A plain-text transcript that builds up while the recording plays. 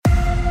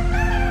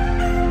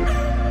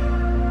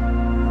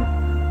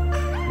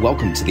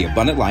Welcome to the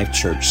Abundant Life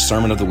Church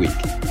Sermon of the Week.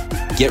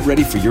 Get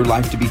ready for your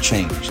life to be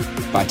changed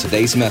by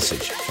today's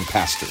message from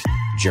Pastor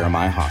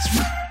Jeremiah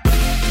Hosmer.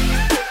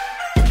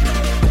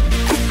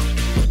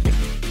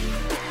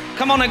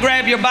 Come on and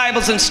grab your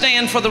Bibles and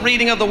stand for the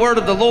reading of the Word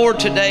of the Lord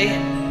today.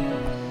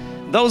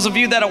 Those of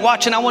you that are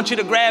watching, I want you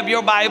to grab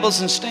your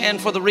Bibles and stand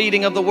for the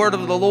reading of the Word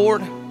of the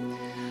Lord.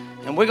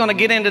 And we're going to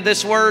get into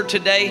this Word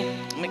today.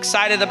 I'm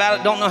excited about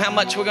it. Don't know how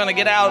much we're going to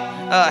get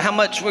out, how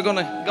much we're going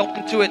to go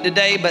into it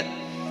today, but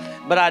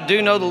I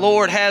do know the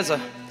Lord has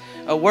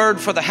a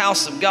word for the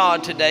house of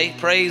God today.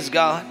 Praise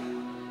God.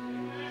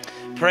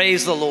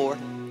 Praise the Lord.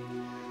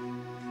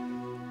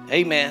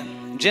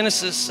 Amen.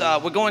 Genesis,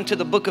 we're going to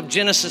the book of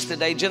Genesis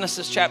today,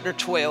 Genesis chapter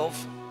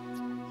 12.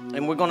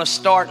 And we're going to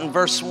start in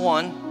verse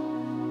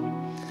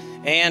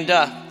 1. And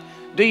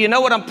do you know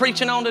what I'm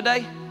preaching on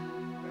today?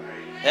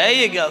 There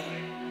you go.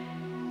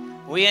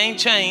 We ain't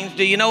changed.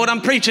 Do you know what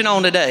I'm preaching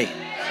on today?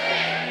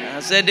 I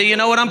said, do you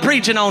know what I'm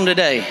preaching on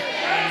today?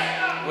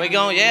 We're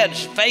going,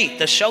 it's faith,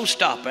 the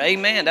showstopper.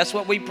 Amen. That's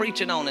what we're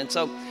preaching on. And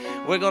so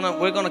we're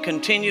gonna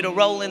continue to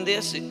roll in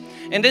this.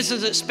 And this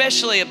is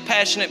especially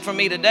passionate for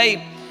me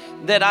today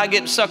that I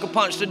get to sucker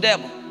punch the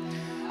devil.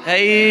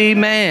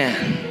 Amen.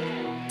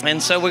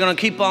 And so we're gonna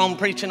keep on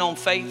preaching on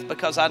faith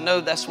because I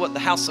know that's what the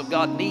house of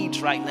God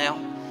needs right now.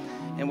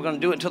 And we're gonna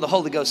do it until the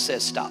Holy Ghost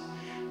says stop.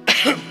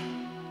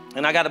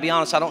 And I gotta be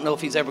honest, I don't know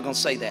if he's ever gonna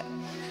say that.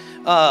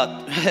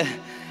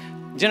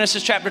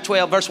 Genesis chapter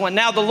 12, verse 1.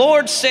 Now the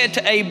Lord said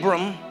to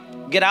Abram,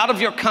 get out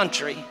of your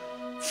country,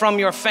 from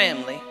your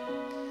family,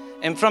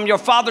 and from your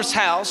father's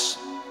house,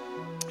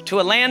 to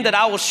a land that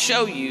I will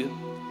show you,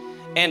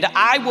 and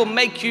I will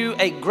make you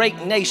a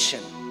great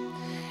nation,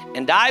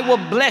 and I will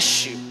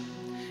bless you,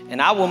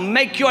 and I will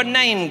make your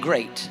name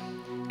great,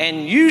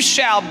 and you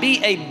shall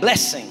be a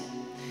blessing,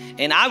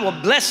 and I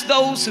will bless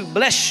those who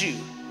bless you,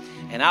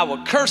 and I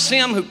will curse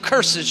him who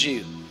curses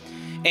you.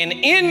 And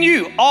in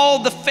you all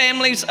the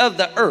families of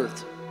the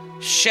earth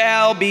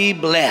shall be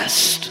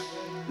blessed.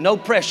 No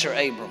pressure,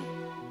 Abram.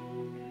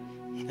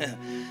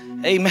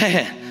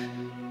 Amen.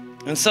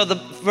 And so the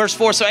verse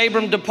 4, so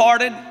Abram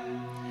departed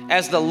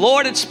as the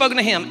Lord had spoken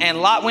to him,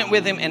 and Lot went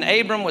with him, and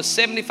Abram was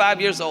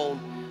 75 years old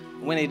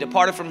when he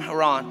departed from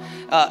Haran.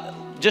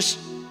 Just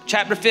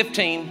chapter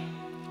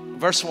 15,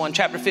 verse 1.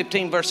 Chapter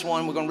 15, verse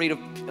 1. We're going to read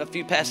a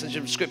few passages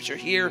of scripture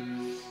here,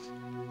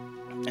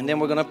 and then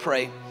we're going to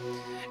pray.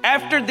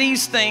 After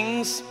these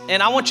things,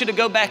 and I want you to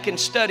go back and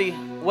study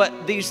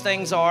what these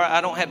things are.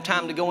 I don't have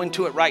time to go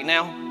into it right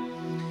now.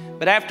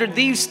 But after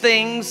these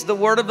things, the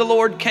word of the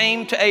Lord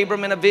came to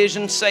Abram in a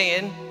vision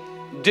saying,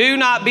 do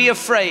not be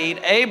afraid,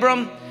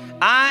 Abram,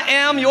 I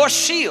am your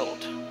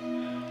shield,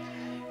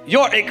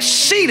 your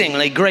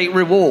exceedingly great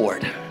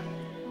reward.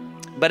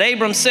 But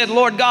Abram said,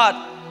 Lord God,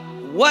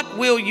 what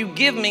will you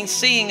give me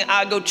seeing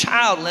I go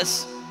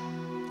childless?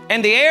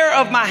 And the heir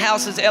of my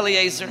house is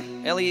Eliezer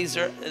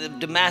of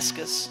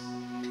Damascus.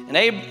 And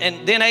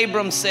then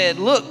Abram said,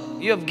 look,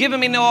 you have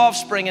given me no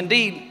offspring.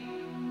 Indeed,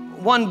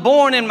 one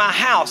born in my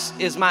house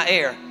is my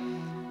heir.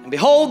 And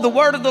behold, the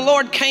word of the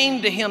Lord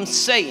came to him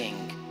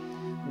saying,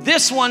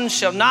 this one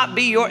shall not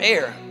be your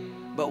heir,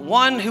 but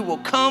one who will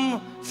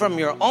come from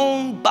your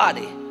own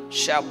body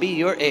shall be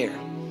your heir.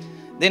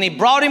 Then he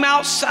brought him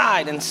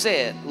outside and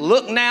said,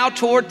 look now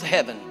toward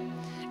heaven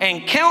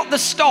and count the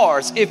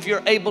stars if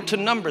you're able to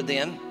number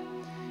them.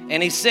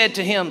 And he said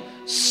to him,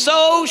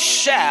 so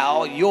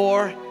shall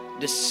your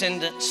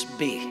descendants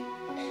be.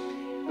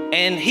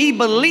 And he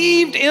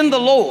believed in the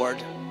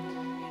Lord,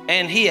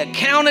 and he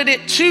accounted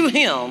it to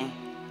him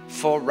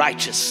for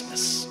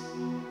righteousness.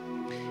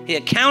 He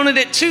accounted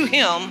it to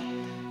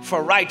him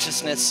for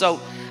righteousness.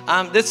 So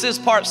this is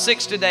part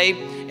 6 today,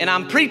 and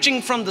I'm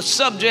preaching from the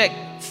subject,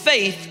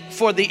 faith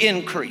for the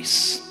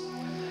increase.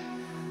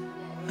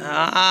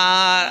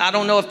 I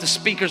don't know if the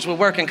speakers were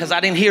working because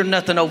I didn't hear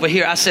nothing over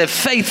here. I said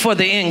faith for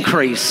the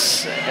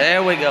increase.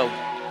 There we go.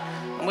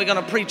 And we're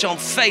going to preach on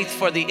faith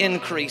for the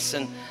increase.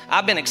 And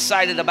I've been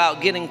excited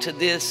about getting to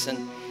this.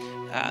 And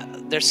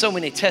there's so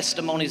many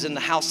testimonies in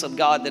the house of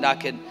God that I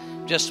could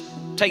just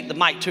take the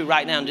mic to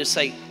right now and just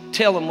say,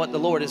 tell them what the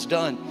Lord has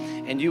done.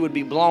 And you would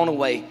be blown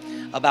away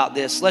about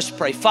this. Let's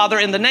pray. Father,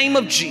 in the name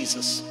of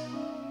Jesus,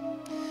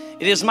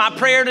 it is my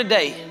prayer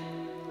today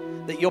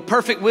that your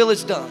perfect will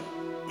is done,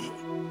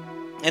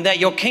 and that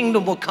your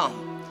kingdom will come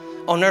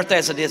on earth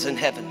as it is in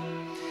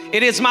heaven.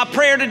 It is my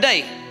prayer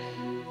today,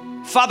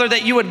 Father,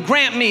 that you would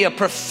grant me a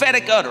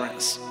prophetic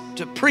utterance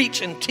to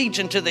preach and teach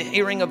into the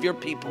hearing of your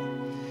people.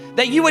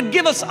 That you would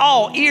give us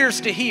all ears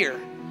to hear,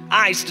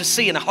 eyes to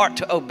see, and a heart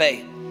to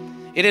obey.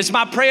 It is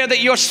my prayer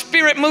that your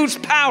spirit moves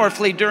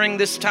powerfully during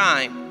this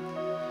time.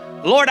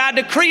 Lord, I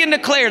decree and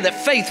declare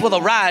that faith will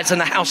arise in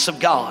the house of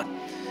God,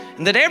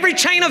 and that every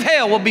chain of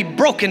hell will be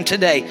broken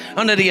today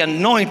under the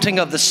anointing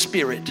of the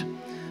Spirit.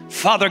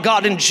 Father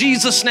God, in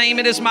Jesus' name,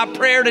 it is my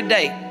prayer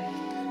today.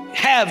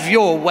 Have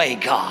your way,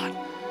 God.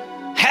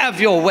 Have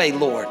your way,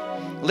 Lord.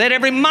 Let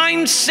every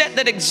mindset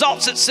that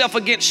exalts itself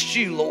against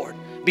you, Lord,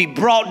 be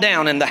brought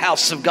down in the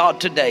house of God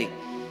today.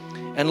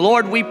 And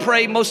Lord, we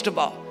pray most of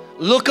all,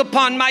 Look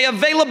upon my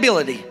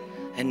availability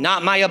and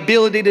not my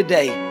ability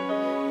today.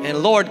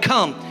 And Lord,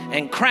 come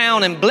and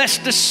crown and bless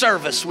this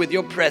service with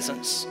your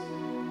presence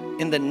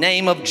in the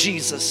name of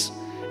Jesus.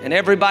 And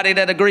everybody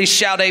that agrees,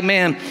 shout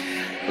amen.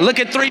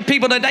 Look at 3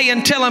 people today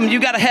and tell them you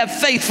got to have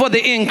faith for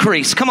the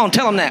increase. Come on,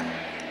 tell them that.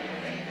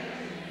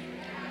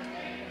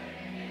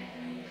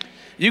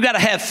 You got to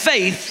have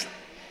faith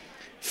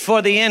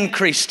for the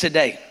increase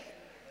today.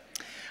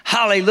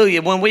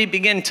 Hallelujah. When we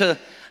begin to,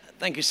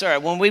 thank you, sir.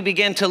 When we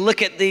begin to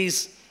look at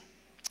these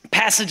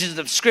passages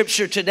of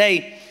scripture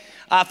today,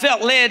 I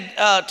felt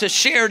led to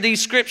share these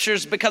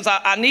scriptures because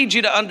I need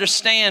you to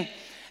understand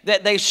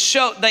that these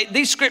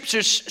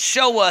scriptures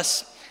show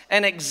us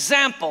an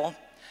example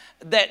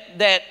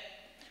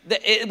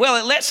it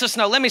lets us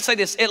know, let me say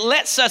this, it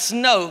lets us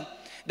know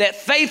that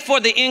faith for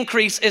the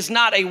increase is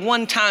not a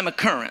one-time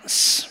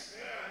occurrence.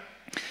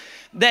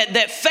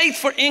 That faith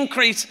for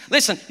increase,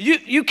 listen,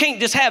 you can't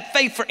just have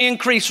faith for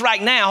increase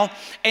right now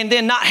and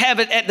then not have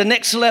it at the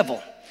next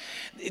level.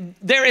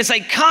 There is a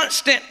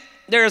constant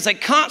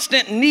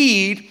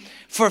need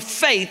for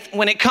faith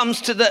when it comes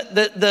to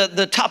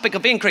the topic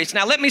of increase.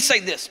 Now, let me say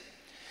this.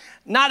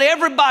 Not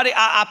everybody,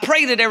 I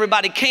pray that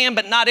everybody can,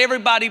 but not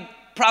everybody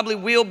probably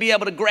will be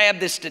able to grab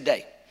this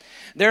today.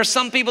 There are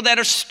some people that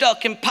are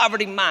stuck in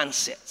poverty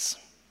mindsets.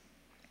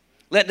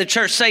 Let the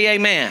church say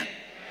amen.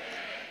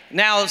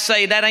 Now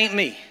say, that ain't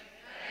me.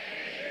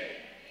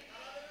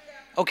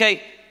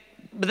 Okay,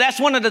 but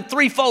that's one of the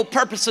threefold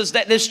purposes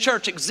that this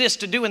church exists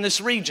to do in this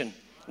region.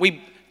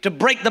 To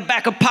break the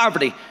back of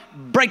poverty,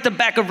 break the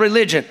back of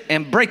religion,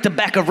 and break the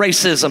back of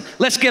racism.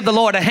 Let's give the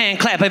Lord a hand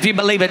clap if you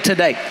believe it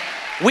today.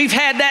 We've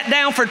had that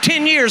down for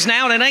 10 years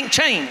now and it ain't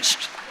changed.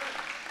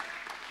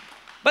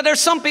 But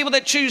there's some people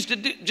that choose to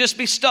just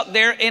be stuck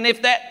there, and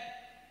if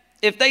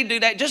they do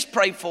that, just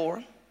pray for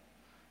them.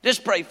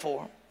 Just pray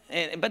for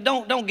them. But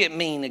don't get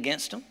mean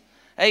against them.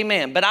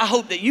 Amen. But I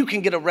hope that you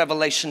can get a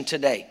revelation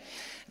today.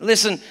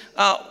 Listen,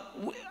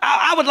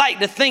 I would like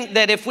to think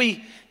that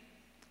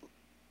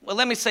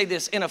let me say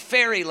this, in a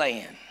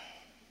fairyland,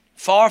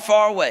 far,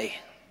 far away,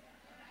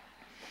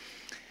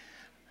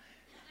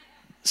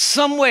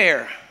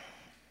 somewhere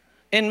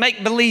in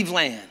make-believe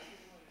land,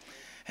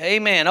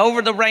 amen,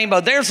 over the rainbow,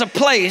 there's a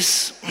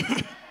place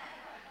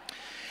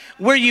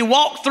where you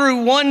walk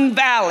through one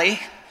valley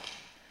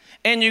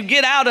and you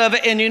get out of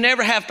it and you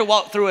never have to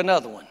walk through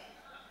another one.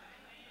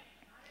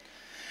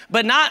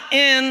 But not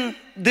in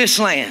this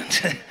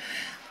land,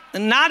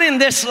 not in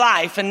this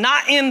life, and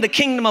not in the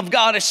kingdom of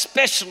God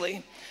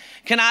especially.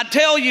 Can I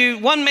tell you,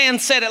 one man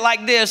said it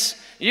like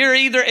this: you're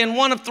either in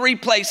one of 3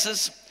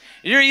 places.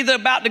 You're either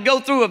about to go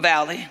through a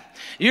valley,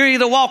 you're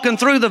either walking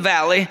through the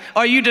valley,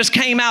 or you just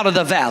came out of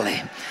the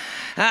valley.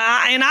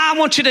 And I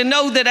want you to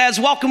know that as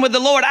walking with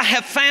the Lord, I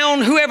have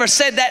found whoever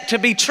said that to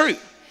be true.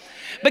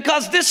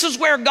 Because this is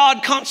where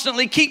God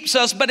constantly keeps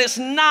us, but it's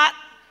not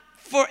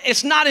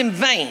in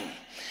vain.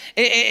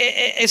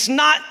 It's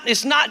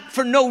not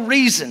for no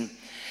reason.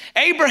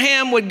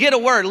 Abraham would get a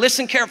word.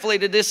 Listen carefully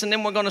to this, and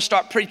then we're going to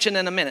start preaching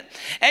in a minute.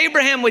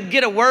 Abraham would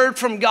get a word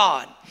from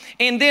God.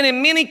 And then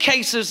in many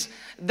cases,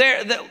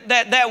 there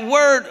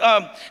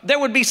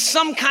would be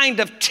some kind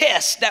of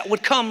test that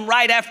would come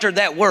right after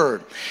that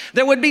word.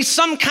 There would be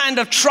some kind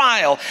of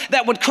trial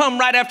that would come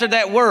right after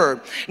that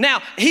word.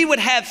 Now, he would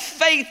have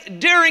faith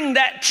during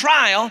that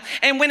trial,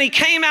 and when he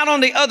came out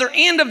on the other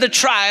end of the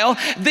trial,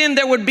 then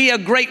there would be a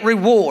great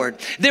reward.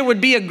 There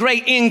would be a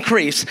great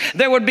increase.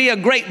 There would be a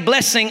great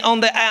blessing on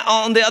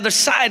the other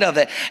side of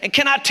it. And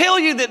can I tell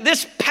you that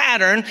this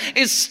pattern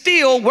is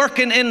still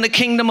working in the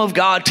kingdom of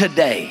God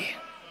today?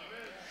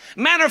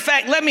 Matter of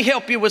fact, let me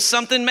help you with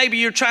something. Maybe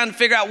you're trying to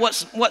figure out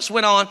what's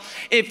went on.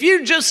 If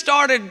you just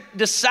decided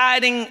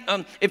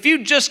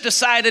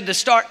to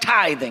start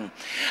tithing,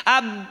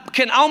 I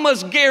can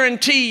almost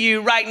guarantee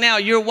you right now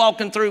you're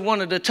walking through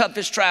one of the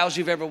toughest trials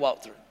you've ever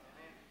walked through.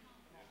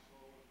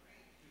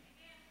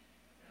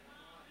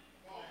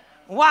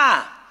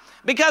 Why?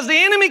 Because the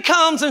enemy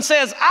comes and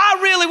says, I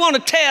really want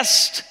to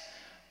test,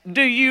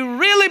 do you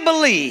really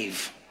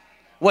believe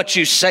what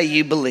you say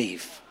you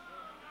believe?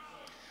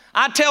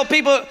 I tell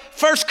people,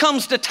 first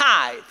comes the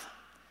tithe,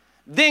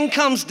 then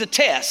comes the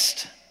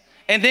test,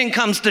 and then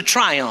comes the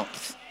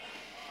triumph.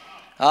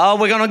 Oh,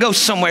 we're going to go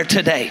somewhere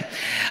today.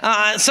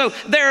 So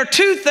there are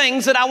 2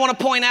 things that I want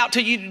to point out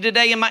to you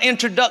today in my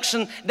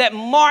introduction that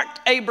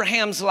marked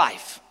Abraham's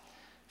life: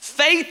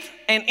 faith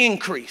and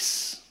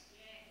increase.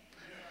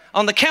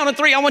 On the count of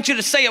 3, I want you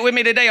to say it with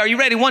me today. Are you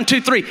ready? 1, 2,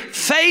 3.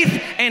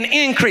 Faith and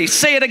increase.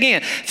 Say it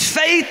again.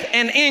 Faith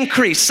and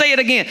increase. Say it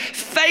again.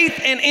 Faith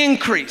and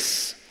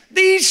increase.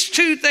 These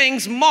 2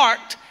 things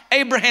marked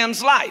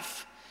Abraham's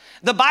life.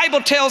 The Bible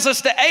tells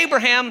us that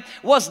Abraham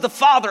was the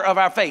father of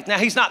our faith. Now,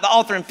 he's not the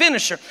author and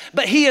finisher,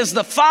 but he is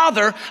the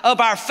father of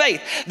our faith.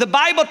 The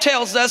Bible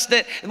tells us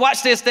that,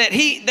 watch this, that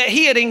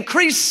he had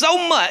increased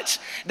so much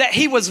that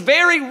he was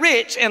very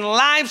rich in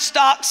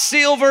livestock,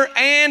 silver,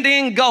 and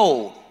in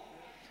gold.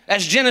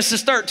 That's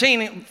Genesis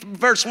 13,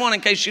 verse 1, in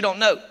case you don't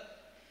know.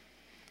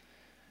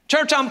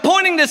 Church, I'm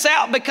pointing this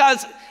out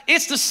because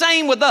it's the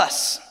same with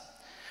us.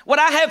 What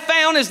I have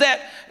found is that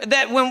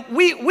when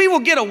we will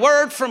get a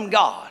word from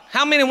God.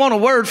 How many want a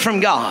word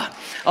from God?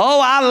 Oh,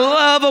 I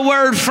love a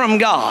word from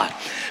God.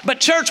 But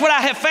church, what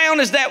I have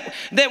found is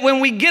that when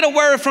we get a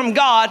word from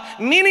God,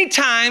 many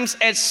times,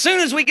 as soon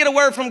as we get a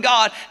word from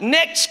God,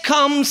 next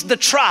comes the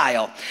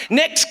trial.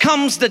 Next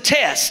comes the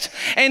test.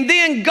 And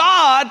then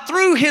God,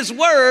 through his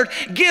word,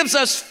 gives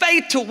us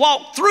faith to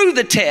walk through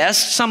the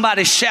test.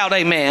 Somebody shout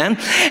amen.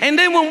 And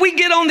then when we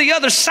get on the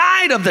other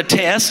side of the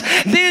test,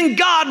 then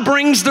God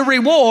brings the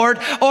reward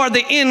or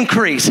the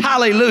increase.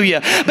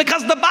 Hallelujah.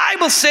 Because the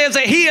Bible says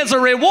that he is a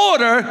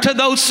rewarder to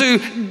those who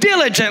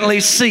diligently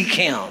seek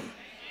him.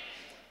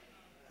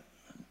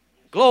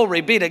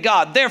 Glory be to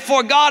God.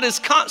 Therefore, God is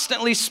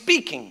constantly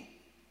speaking.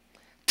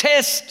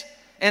 Tests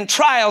and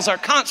trials are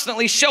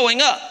constantly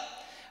showing up.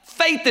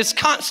 Faith is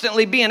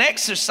constantly being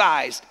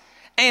exercised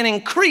and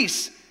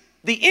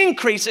the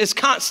increase is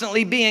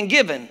constantly being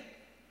given.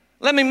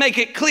 Let me make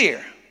it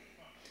clear.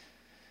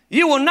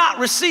 You will not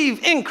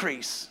receive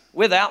increase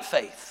without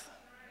faith.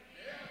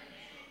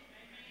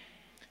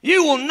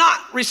 You will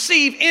not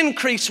receive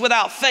increase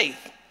without faith.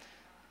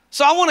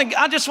 So I'm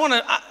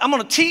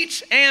going to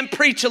teach and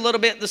preach a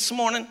little bit this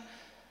morning.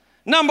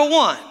 Number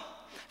one,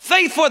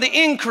 faith for the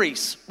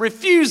increase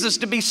refuses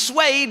to be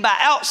swayed by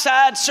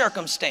outside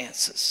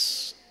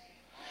circumstances.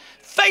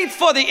 Faith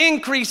for the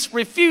increase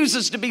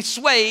refuses to be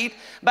swayed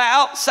by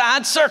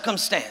outside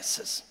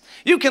circumstances.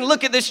 You can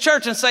look at this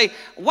church and say,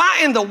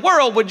 why in the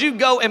world would you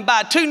go and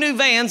buy 2 new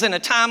vans in a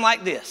time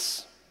like this?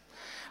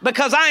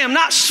 Because I am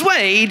not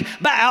swayed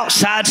by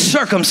outside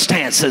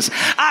circumstances.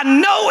 I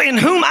know in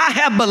whom I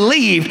have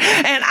believed,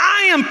 and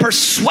I am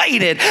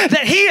persuaded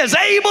that he is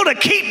able to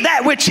keep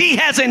that which he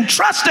has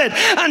entrusted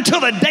until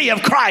the day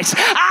of Christ.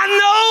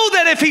 I know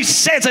that if he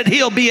says it,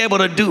 he'll be able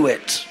to do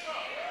it.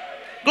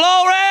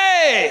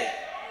 Glory!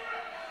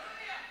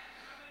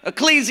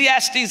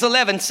 Ecclesiastes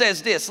 11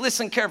 says this.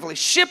 Listen carefully.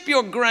 Ship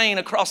your grain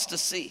across the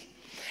sea.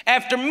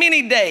 After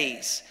many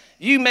days,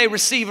 you may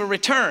receive a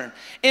return.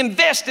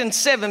 Invest in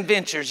 7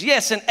 ventures,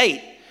 yes, in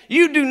 8.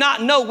 You do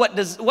not know what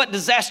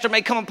disaster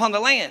may come upon the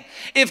land.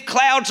 If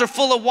clouds are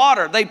full of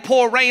water, they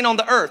pour rain on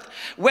the earth.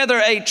 Whether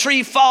a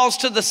tree falls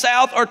to the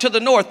south or to the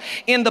north,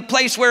 in the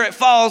place where it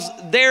falls,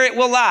 there it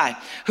will lie.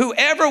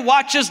 Whoever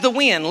watches the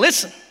wind,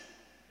 listen,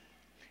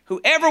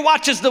 whoever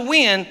watches the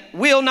wind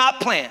will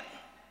not plant.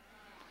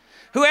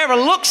 Whoever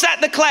looks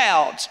at the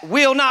clouds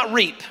will not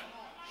reap.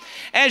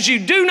 As you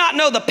do not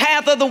know the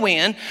path of the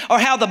wind or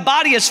how the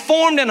body is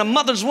formed in a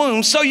mother's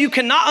womb, so you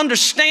cannot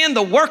understand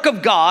the work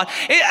of God.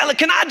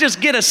 Can I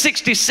just get a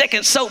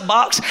 60-second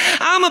soapbox?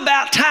 I'm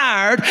about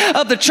tired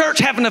of the church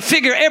having to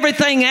figure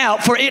everything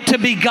out for it to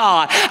be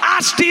God. I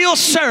still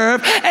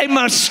serve a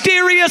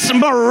mysterious,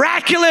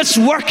 miraculous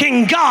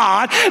working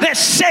God that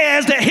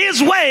says that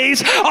his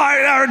ways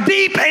are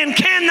deep and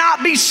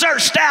cannot be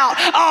searched out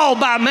all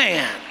by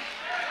man.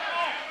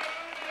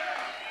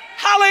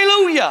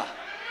 Hallelujah.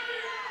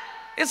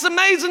 It's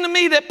amazing to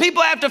me that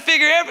people have to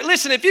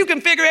listen, if you can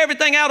figure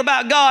everything out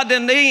about God,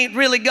 then they ain't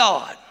really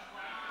God.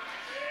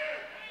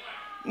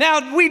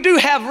 Now, we do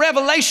have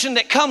revelation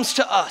that comes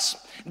to us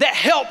that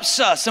helps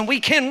us, and we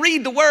can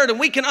read the word and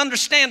we can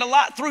understand a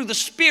lot through the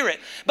Spirit.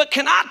 But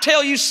can I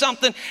tell you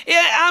something?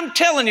 I'm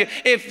telling you,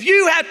 if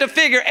you have to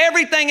figure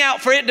everything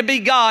out for it to be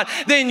God,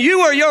 then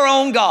you are your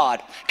own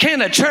God. Can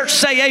the church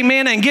say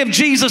amen and give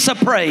Jesus a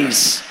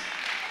praise?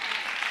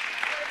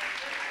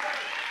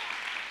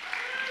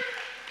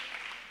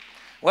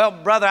 Well,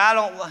 brother,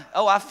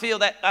 I feel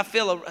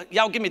that.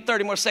 Y'all give me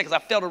 30 more seconds. I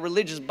felt a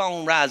religious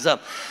bone rise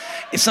up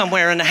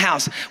somewhere in the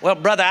house. Well,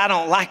 brother, I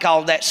don't like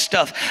all that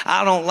stuff.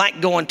 I don't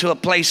like going to a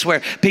place where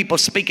people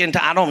speak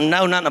into, I don't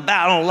know nothing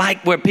about. I don't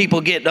like where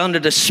people get under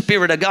the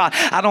Spirit of God.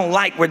 I don't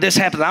like where this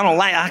happens.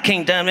 I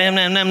can't,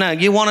 no.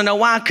 You want to know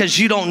why? Because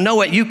you don't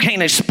know it. You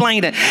can't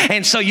explain it.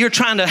 And so you're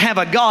trying to have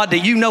a God that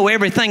you know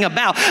everything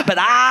about. But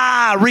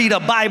I read a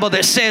Bible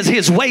that says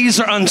his ways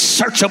are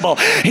unsearchable.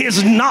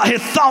 His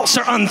thoughts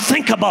are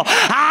unthinkable.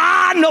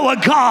 I know a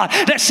God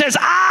that says,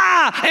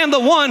 I am the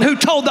one who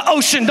told the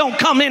ocean, don't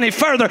come any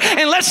further.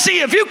 And let's see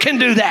if you can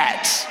do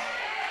that.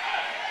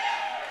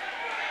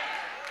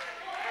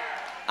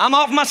 I'm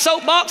off my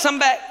soapbox. I'm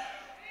back.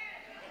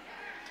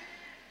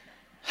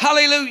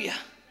 Hallelujah.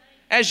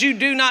 As you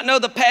do not know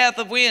the path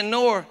of wind,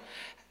 nor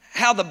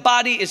how the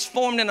body is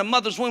formed in a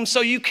mother's womb,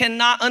 so you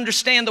cannot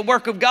understand the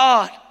work of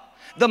God,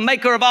 the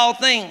maker of all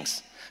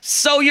things.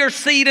 Sow your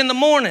seed in the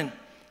morning,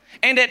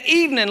 and at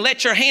evening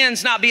let your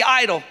hands not be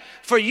idle.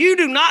 For you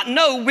do not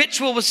know which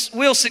will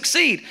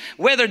succeed,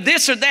 whether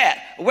this or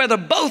that, whether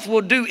both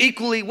will do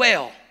equally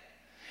well.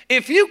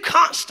 If you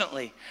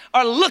constantly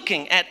are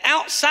looking at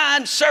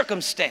outside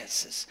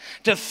circumstances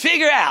to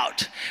figure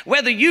out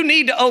whether you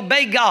need to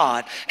obey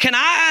God, can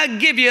I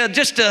give you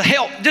just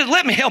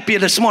let me help you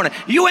this morning.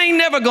 You ain't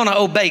never going to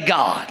obey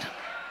God.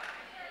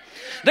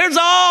 There's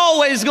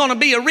always going to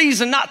be a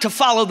reason not to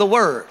follow the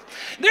word.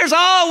 There's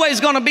always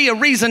going to be a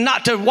reason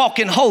not to walk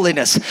in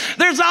holiness.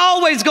 There's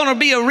always going to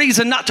be a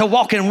reason not to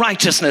walk in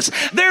righteousness.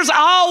 There's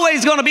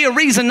always going to be a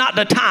reason not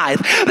to tithe.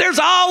 There's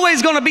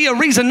always going to be a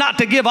reason not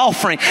to give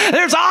offering.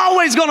 There's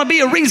always going to be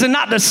a reason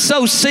not to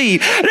sow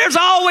seed. There's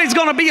always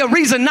going to be a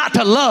reason not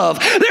to love.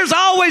 There's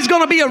always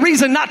going to be a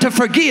reason not to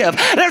forgive.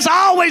 There's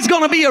always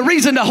going to be a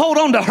reason to hold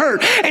on to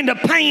hurt and to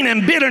pain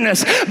and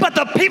bitterness. But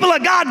the people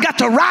of God got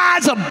to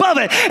rise above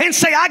it and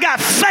say, I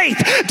got faith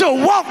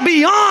to walk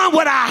beyond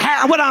what I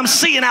have, what I'm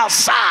seeing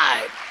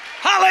outside.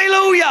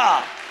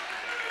 Hallelujah.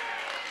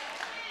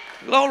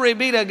 Glory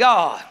be to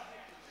God.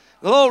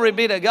 Glory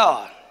be to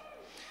God.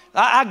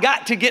 I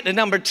got to get to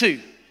number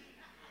 2.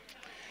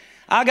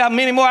 I got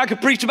many more I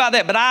could preach about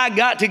that, but I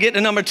got to get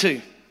to number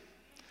 2.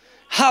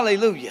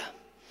 Hallelujah.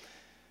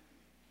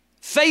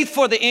 Faith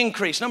for the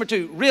increase. Number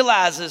 2,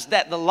 realizes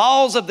that the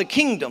laws of the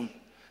kingdom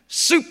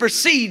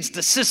supersedes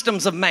the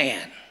systems of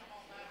man.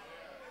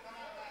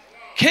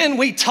 Can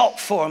we talk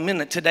for a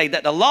minute today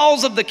that the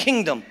laws of the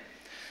kingdom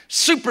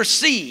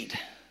supersede?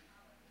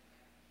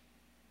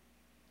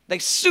 They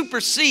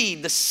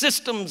supersede the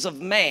systems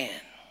of man.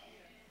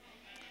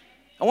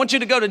 I want you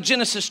to go to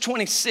Genesis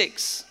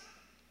 26.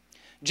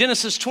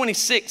 Genesis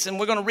 26, and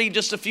we're going to read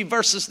just a few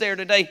verses there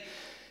today.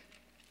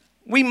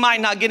 We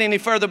might not get any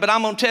further, but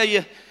I'm going to tell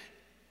you,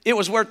 it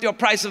was worth your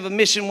price of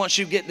admission once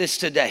you get this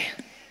today.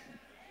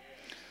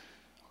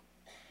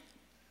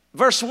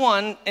 Verse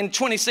 1 and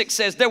 26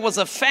 says, there was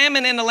a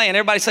famine in the land.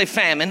 Everybody say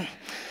famine.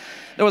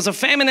 There was a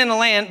famine in the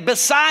land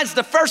besides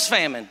the first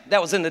famine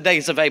that was in the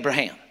days of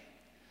Abraham.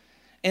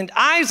 And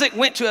Isaac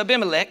went to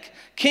Abimelech,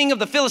 king of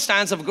the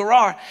Philistines of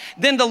Gerar.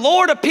 Then the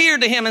Lord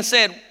appeared to him and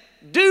said,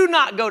 do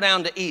not go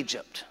down to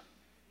Egypt.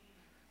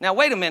 Now,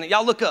 wait a minute.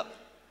 Y'all look up.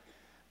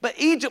 But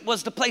Egypt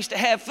was the place to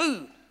have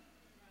food.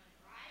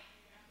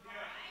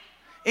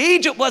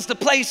 Egypt was the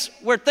place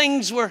where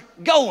things were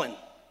going.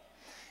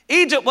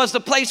 Egypt was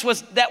the place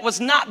that was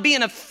not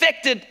being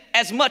affected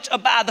as much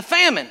by the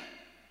famine.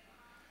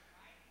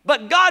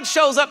 But God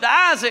shows up to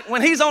Isaac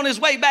when he's on his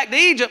way back to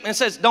Egypt and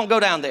says, don't go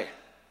down there.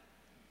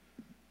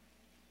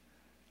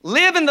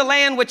 Live in the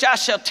land which I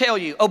shall tell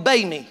you.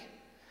 Obey me.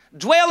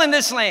 Dwell in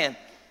this land.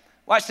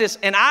 Watch this.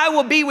 And I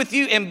will be with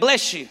you and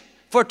bless you.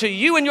 For to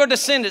you and your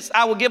descendants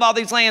I will give all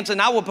these lands,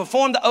 and I will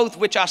perform the oath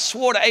which I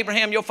swore to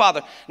Abraham your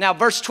father. Now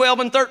verse 12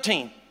 and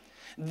 13.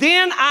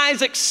 Then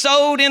Isaac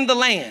sowed in the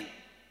land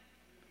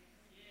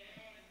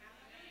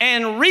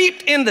and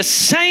reaped in the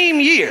same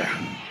year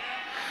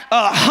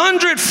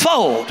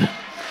 100-fold.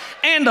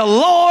 And the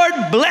Lord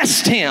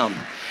blessed him.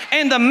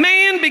 And the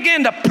man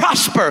began to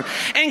prosper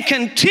and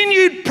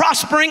continued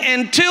prospering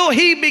until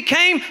he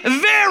became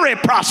very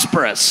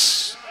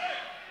prosperous.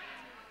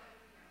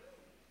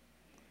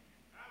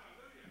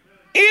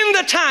 In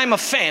the time of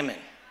famine,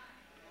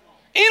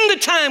 in the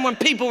time when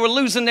people were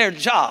losing their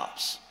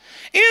jobs,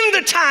 in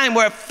the time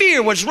where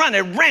fear was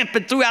running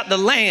rampant throughout the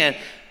land,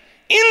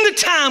 in the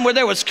time where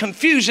there was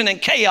confusion and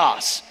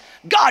chaos,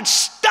 God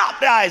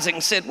stopped Isaac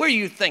and said, where do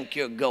you think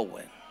you're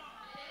going?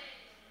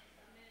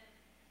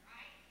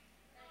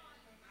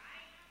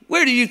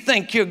 Where do you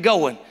think you're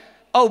going?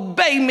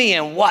 Obey me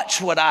and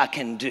watch what I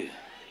can do.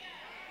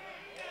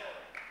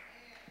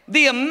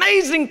 The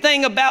amazing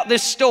thing about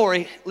this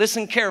story,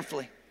 listen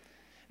carefully.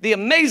 The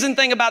amazing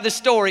thing about this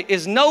story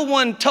is no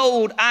one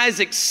told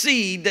Isaac's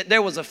seed that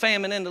there was a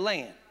famine in the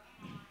land.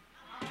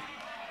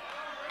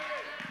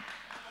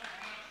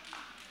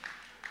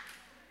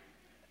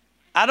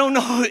 I don't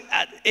know,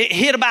 it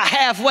hit about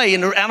halfway,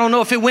 and I don't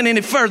know if it went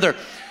any further.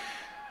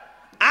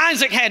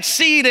 Isaac had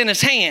seed in his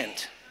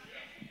hand.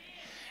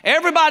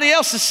 Everybody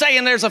else is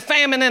saying there's a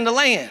famine in the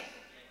land.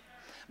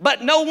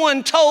 But no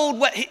one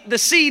told the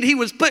seed he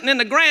was putting in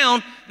the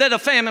ground that a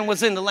famine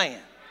was in the land.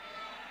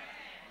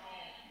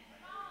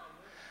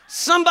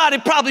 Somebody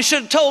probably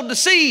should have told the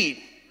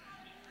seed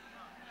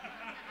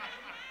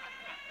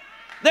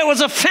there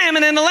was a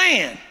famine in the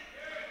land.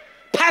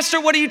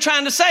 Pastor, what are you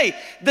trying to say?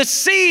 The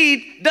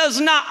seed does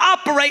not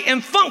operate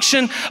and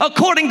function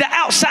according to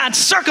outside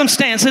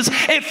circumstances.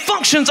 It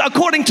functions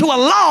according to a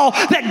law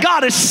that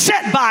God has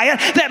set by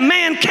it that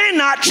man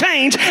cannot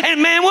change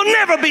and man will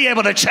never be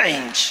able to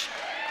change.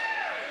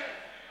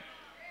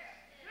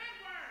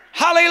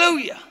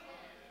 Hallelujah.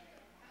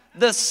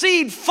 The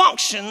seed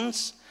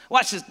functions,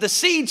 watch this, the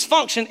seed's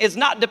function is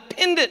not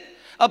dependent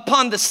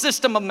upon the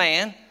system of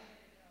man.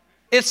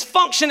 Its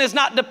function is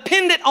not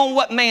dependent on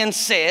what man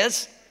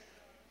says.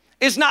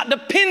 It's not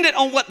dependent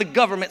on what the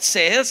government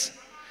says.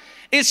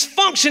 Its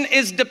function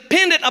is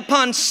dependent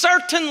upon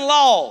certain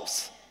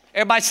laws.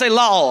 Everybody say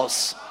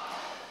laws.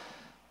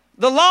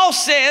 The law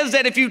says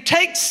that if you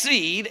take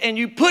seed and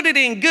you put it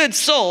in good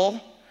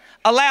soil,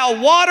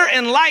 allow water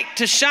and light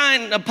to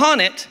shine upon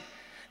it,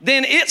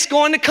 then it's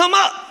going to come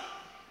up.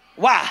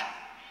 Why?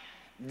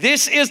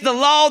 This is the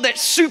law that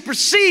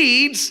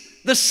supersedes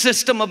the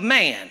system of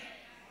man.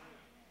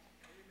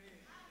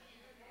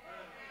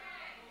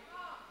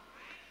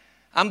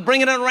 I'm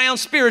bringing it around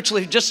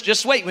spiritually.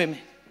 Just wait with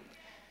me.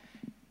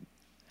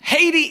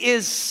 Haiti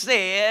is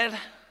said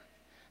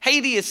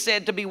Haiti is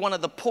said to be one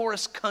of the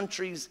poorest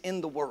countries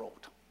in the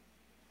world,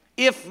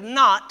 if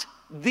not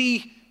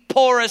the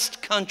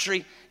poorest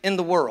country in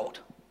the world.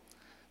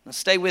 Now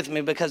stay with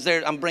me because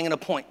I'm bringing a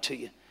point to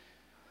you.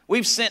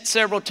 We've sent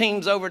several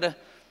teams over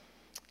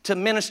to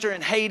minister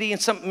in Haiti,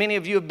 and many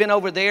of you have been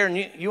over there, and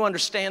you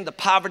understand the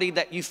poverty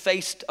that you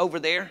faced over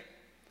there.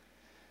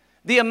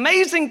 The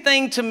amazing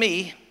thing to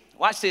me,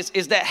 watch this,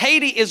 is that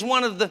Haiti is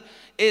one of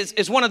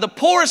the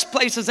poorest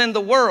places in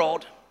the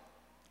world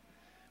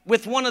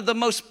with one of the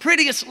most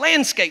prettiest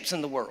landscapes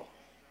in the world.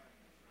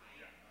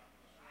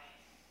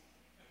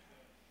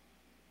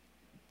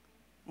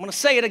 I'm going to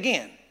say it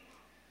again.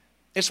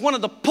 It's one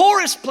of the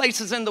poorest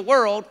places in the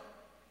world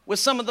with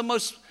some of the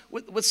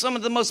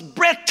most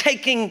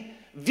breathtaking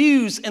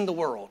views in the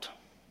world.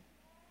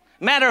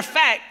 Matter of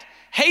fact,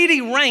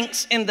 Haiti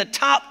ranks in the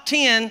top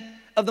 10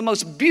 of the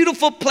most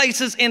beautiful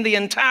places in the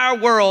entire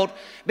world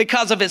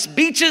because of its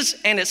beaches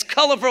and its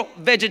colorful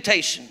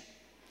vegetation.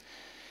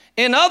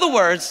 In other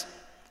words,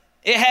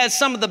 it has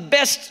some of the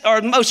best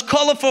or most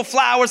colorful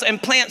flowers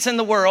and plants in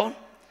the world.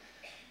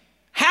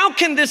 How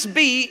can this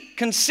be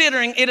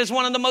considering it is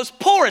one of the most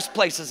poorest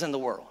places in the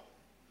world?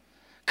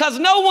 Because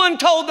no one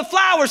told the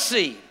flower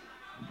seed.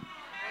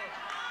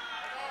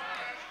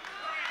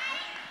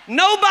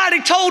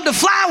 Nobody told the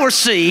flower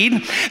seed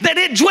that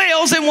it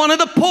dwells in one of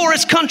the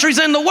poorest countries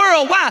in the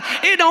world. Why?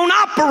 It don't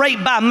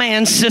operate by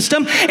man's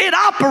system. It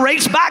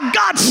operates by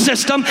God's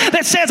system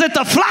that says that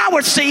the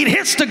flower seed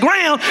hits the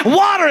ground,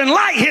 water and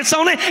light hits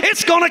on it,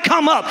 it's going to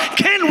come up.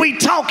 Can we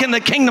talk in the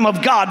kingdom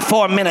of God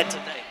for a minute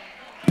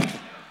today?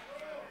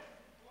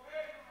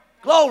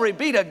 Glory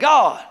be to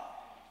God.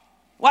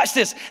 Watch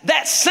this.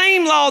 That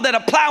same law that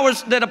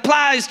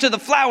applies to the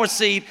flower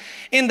seed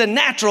in the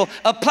natural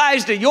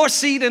applies to your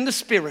seed in the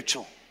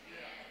spiritual.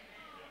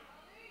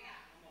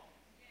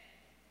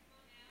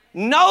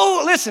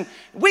 No, listen,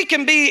 we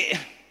can be,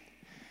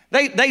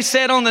 they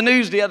said on the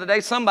news the other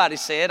day, somebody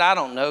said, I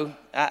don't know,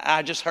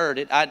 I just heard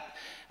it.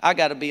 I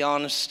got to be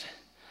honest.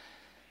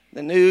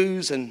 The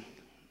news and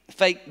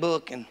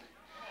Facebook and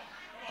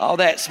all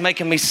that's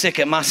making me sick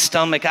at my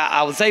stomach.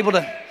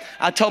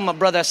 I told my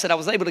brother, I said I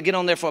was able to get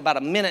on there for about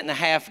a minute and a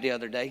half the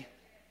other day.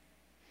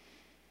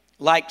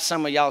 Liked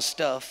some of y'all's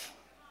stuff,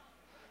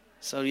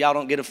 so y'all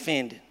don't get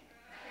offended.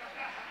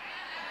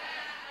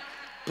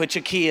 Put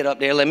your kid up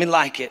there, let me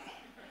like it.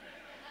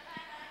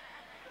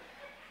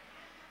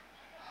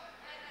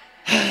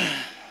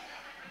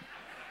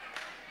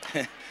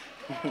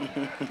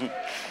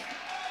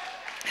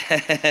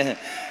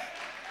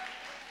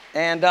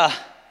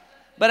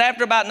 But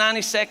after about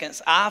 90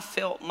 seconds, I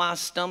felt my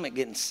stomach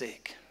getting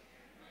sick.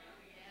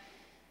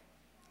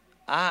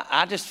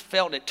 I just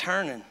felt it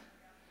turning.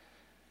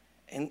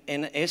 And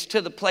it's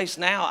to the place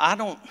now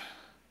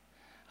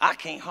I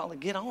can't hardly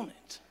get on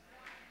it.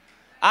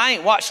 I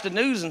ain't watched the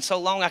news in so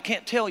long I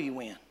can't tell you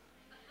when.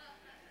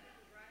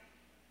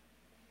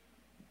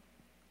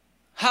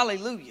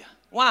 Hallelujah.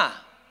 Why?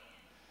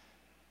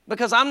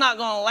 Because I'm not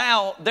going to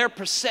allow their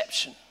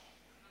perception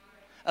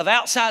of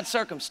outside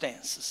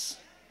circumstances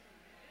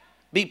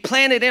be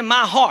planted in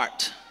my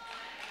heart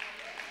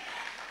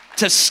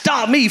to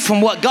stop me from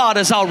what God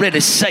is already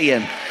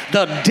saying.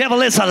 The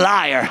devil is a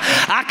liar.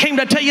 I came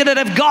to tell you that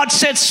if God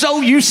said so,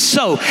 you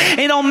sow.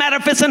 It don't matter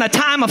if it's in a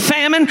time of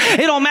famine.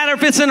 It don't matter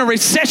if it's in a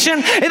recession.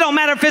 It don't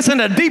matter if it's in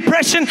a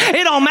depression.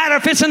 It don't matter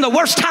if it's in the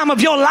worst time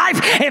of your life.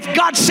 If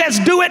God says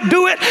do it,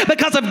 do it.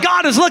 Because if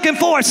God is looking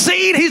for a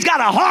seed, he's got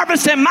a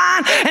harvest in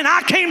mind. And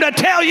I came to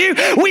tell you,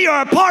 we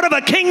are a part of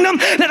a kingdom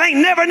that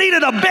ain't never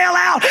needed a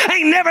bailout,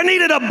 ain't never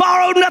needed to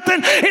borrow nothing.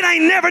 It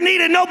ain't never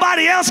needed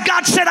nobody else.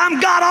 God said, I'm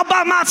God all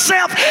by myself.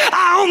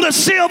 I own the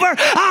silver.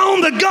 I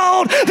own the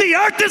gold. The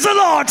earth is the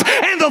Lord's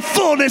and the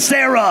fullness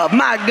thereof.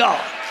 My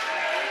God.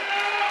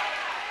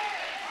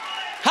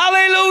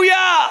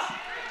 Hallelujah.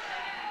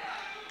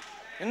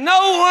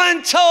 No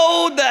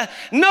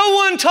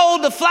one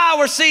told the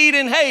flower seed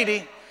in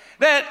Haiti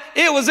that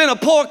it was in a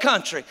poor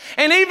country.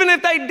 And even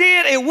if they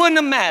did, it wouldn't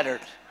have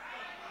mattered.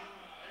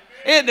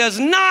 It does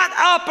not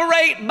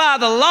operate by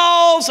the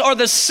laws or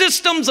the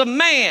systems of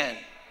man.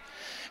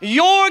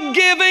 Your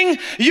giving,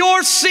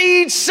 your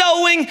seed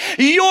sowing,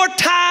 your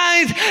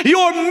tithe,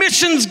 your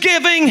missions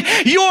giving,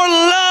 your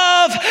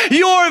love,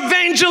 your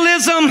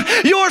evangelism,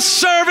 your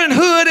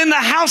servanthood in the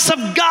house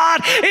of God,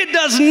 it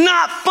does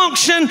not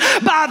function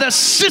by the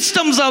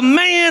systems of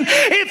man.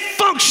 It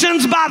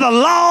functions by the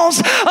laws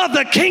of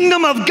the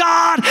kingdom of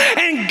God.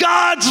 And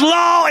God's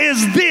law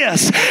is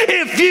this: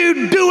 if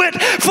you do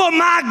it for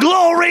my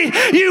glory,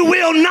 you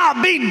will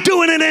not be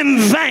doing it in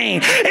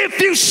vain. If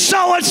you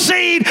sow a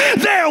seed,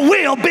 there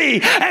will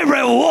be a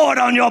reward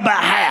on your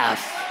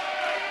behalf.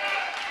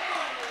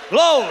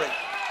 Glory.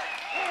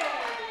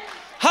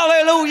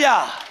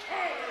 Hallelujah.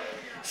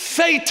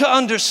 Faith to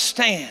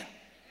understand.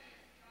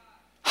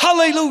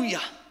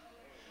 Hallelujah.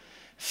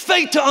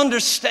 Faith to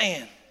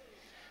understand.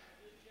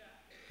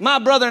 My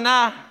brother and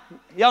I,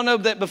 y'all know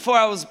that before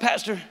I was a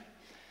pastor,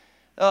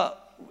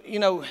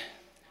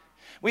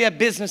 we had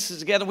businesses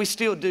together. We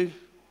still do.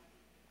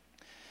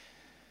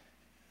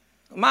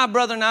 My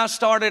brother and I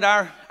started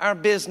our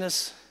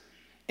business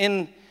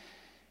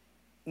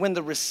when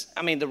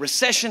the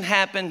recession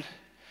happened,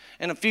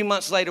 and a few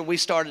months later we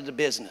started the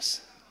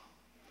business.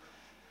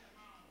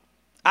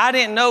 I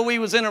didn't know we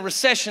was in a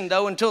recession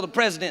though until the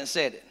president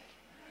said it.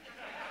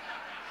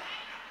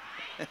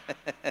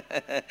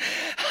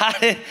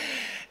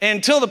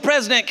 Until the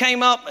president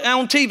came up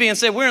on TV and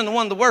said we're in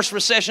one of the worst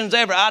recessions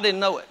ever, I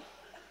didn't know it.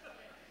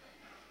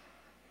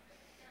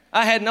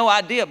 I had no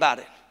idea about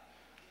it.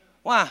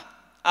 Why?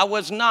 I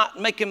was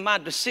not making my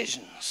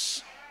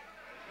decisions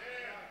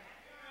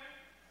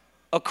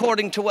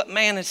according to what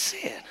man had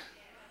said.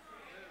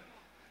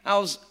 I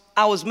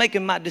was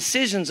making my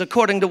decisions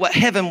according to what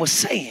heaven was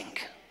saying.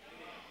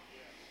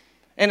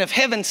 And if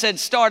heaven said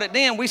start it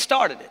then, we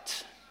started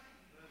it.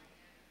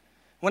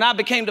 When I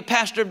became the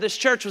pastor of this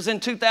church was in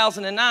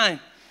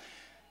 2009.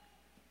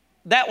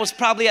 That was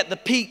probably at the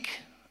peak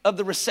of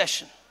the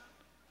recession.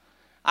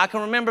 I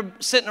can remember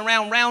sitting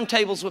around round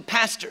tables with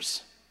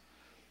pastors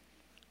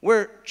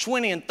where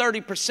 20 and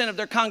 30% of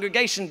their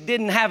congregation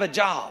didn't have a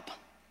job.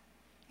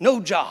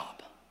 No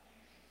job.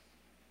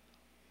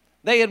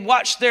 They had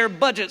watched their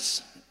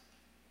budgets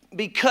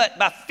be cut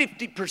by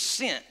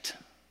 50%.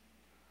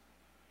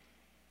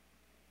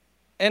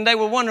 And they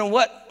were wondering,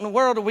 what in the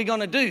world are we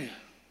going to do?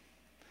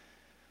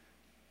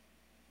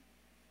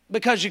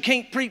 Because you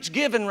can't preach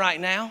giving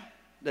right now.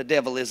 The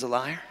devil is a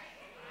liar.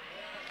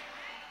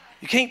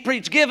 You can't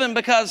preach giving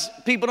because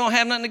people don't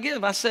have nothing to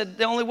give. I said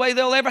the only way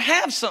they'll ever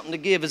have something to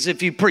give is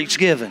if you preach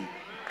giving.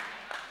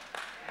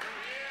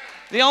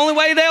 The only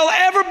way they'll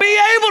ever be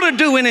able to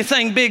do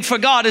anything big for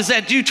God is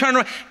that you turn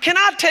around. Can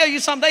I tell you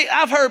something?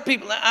 I've heard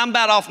people, I'm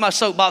about off my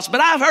soapbox,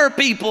 but I've heard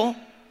people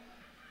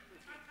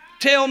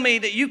tell me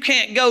that you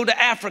can't go to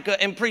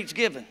Africa and preach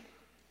giving.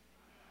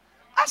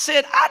 I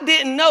said, I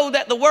didn't know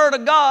that the Word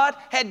of God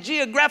had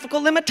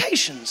geographical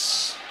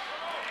limitations.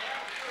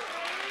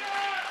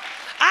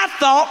 I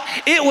thought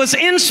it was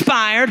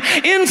inspired,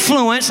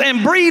 influenced,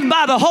 and breathed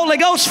by the Holy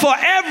Ghost for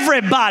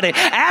everybody.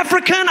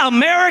 African,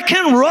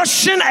 American,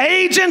 Russian,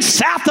 Asian,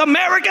 South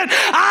American.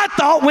 I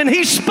thought when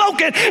he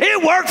spoke it,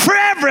 it worked for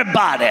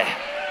everybody.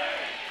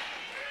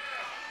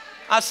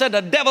 I said,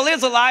 the devil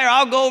is a liar.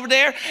 I'll go over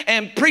there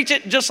and preach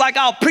it just like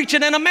I'll preach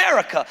it in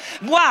America.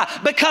 Why?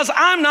 Because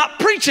I'm not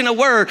preaching a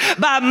word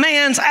by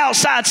man's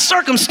outside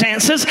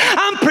circumstances.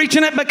 I'm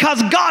preaching it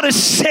because God has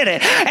said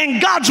it.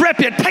 And God's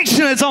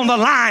reputation is on the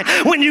line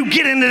when you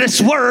get into this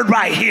word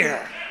right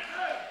here.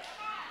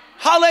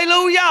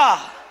 Hallelujah.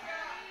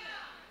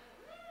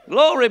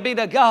 Glory be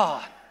to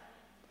God.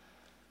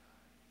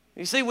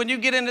 You see, when you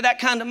get into that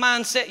kind of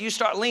mindset, you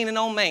start leaning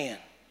on man.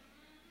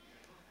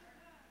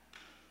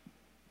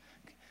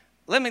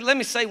 Let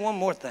me say one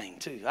more thing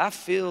too. I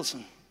feel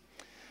some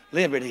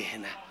liberty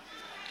in that.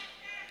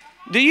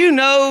 Do you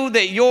know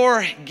that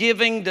your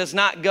giving does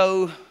not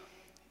go,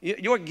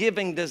 your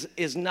giving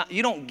is not,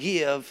 you don't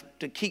give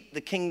to keep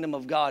the kingdom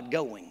of God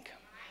going.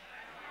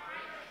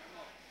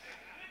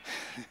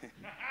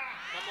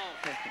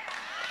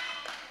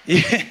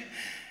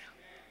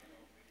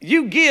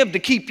 You give to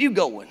keep you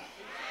going.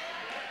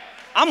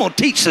 I'm going to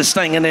teach this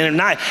thing in there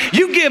tonight.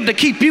 You give to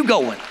keep you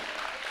going.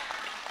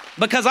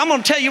 Because I'm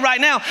going to tell you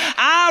right now,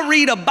 I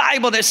read a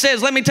Bible that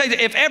says, let me tell you,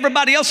 if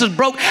everybody else is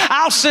broke,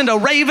 I'll send a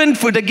raven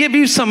to give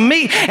you some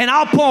meat, and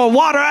I'll pour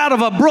water out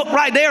of a brook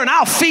right there, and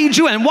I'll feed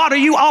you and water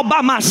you all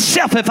by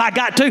myself if I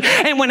got to.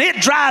 And when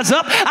it dries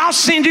up, I'll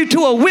send you to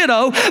a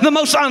widow, the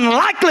most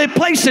unlikely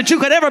place that you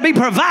could ever be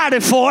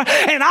provided for,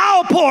 and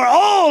I'll pour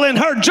oil in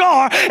her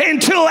jar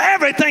until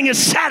everything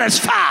is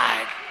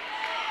satisfied.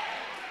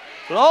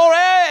 Glory.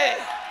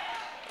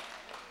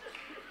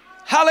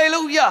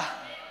 Hallelujah.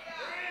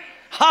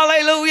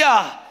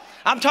 Hallelujah.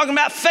 I'm talking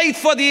about faith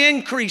for the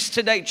increase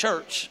today,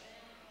 church.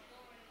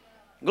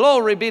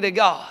 Glory be to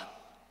God.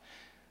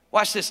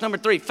 Watch this, number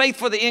 3. Faith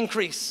for the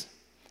increase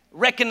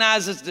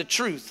recognizes the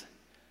truth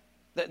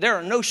that there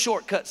are no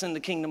shortcuts in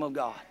the kingdom of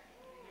God.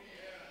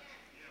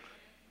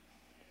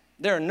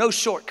 There are no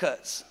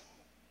shortcuts.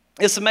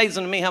 It's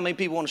amazing to me how many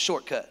people want a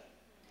shortcut.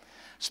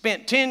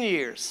 Spent 10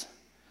 years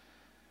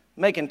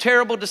making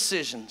terrible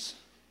decisions.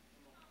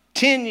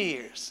 10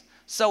 years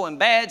sowing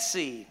bad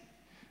seed.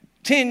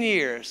 10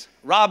 years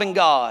robbing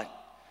God.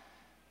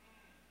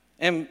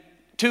 And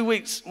 2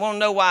 weeks, want to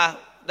know why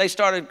they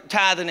started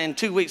tithing, and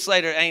 2 weeks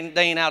later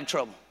they ain't out of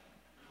trouble.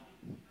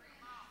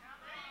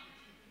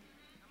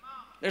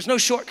 There's no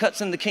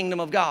shortcuts in the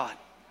kingdom of God.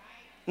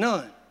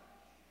 None.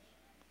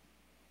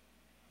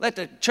 Let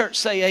the church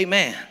say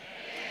amen.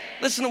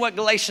 Listen to what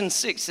Galatians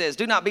 6 says.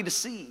 Do not be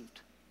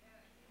deceived.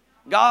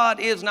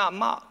 God is not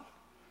mocked.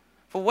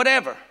 For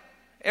whatever,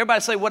 everybody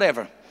say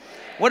whatever.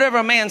 Whatever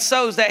a man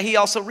sows, that he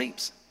also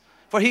reaps.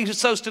 For he who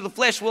sows to the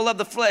flesh will of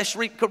the flesh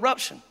reap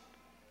corruption.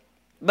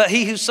 But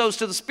he who sows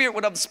to the Spirit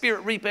will of the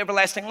Spirit reap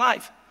everlasting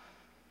life.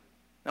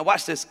 Now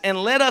watch this.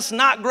 And let us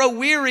not grow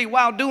weary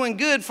while doing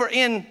good, for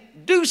in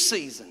due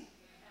season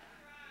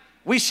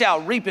we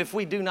shall reap if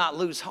we do not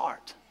lose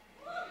heart.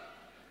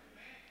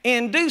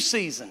 In due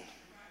season.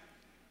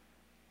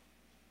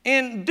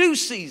 In due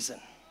season.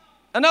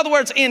 In other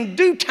words, in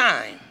due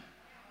time.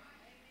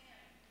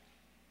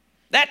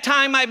 That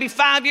time might be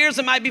 5 years,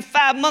 it might be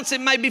 5 months,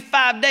 it might be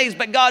 5 days,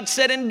 but God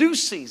said in due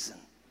season.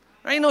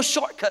 There ain't no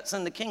shortcuts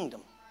in the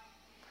kingdom.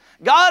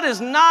 God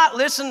is not,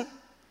 listen,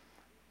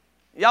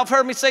 y'all have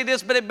heard me say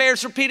this, but it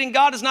bears repeating.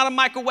 God is not a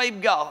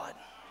microwave God.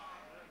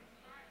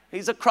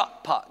 He's a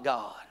crock pot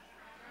God.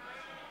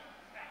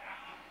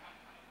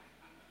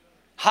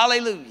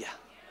 Hallelujah.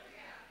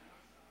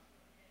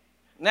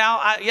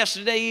 Now,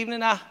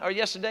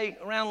 yesterday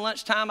around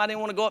lunchtime, I didn't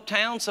want to go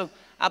uptown, so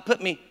I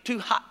put me 2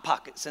 Hot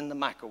Pockets in the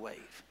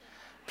microwave.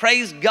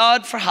 Praise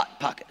God for Hot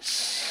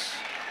Pockets.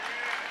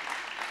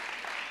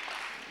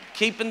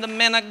 Keeping the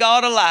men of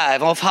God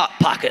alive off Hot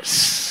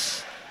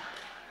Pockets.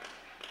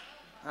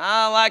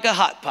 I like a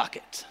Hot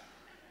Pocket.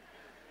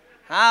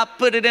 I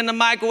put it in the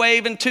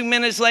microwave, and 2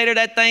 minutes later,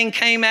 that thing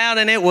came out,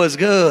 and it was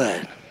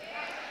good.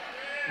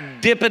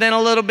 Dip it in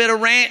a little bit of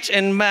ranch,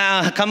 and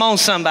come on,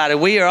 somebody,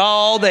 we are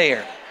all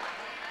there.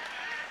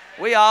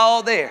 We are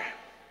all there.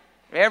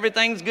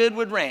 Everything's good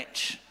with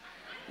ranch.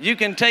 You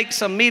can take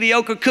some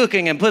mediocre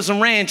cooking and put some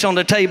ranch on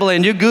the table,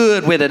 and you're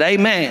good with it.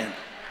 Amen.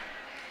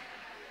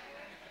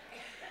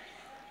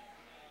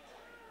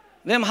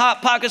 Them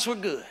Hot Pockets were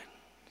good.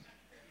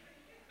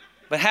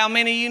 But how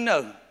many of you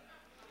know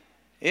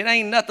it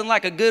ain't nothing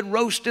like a good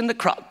roast in the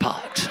crock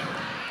pot?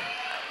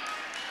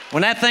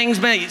 When that thing's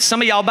been,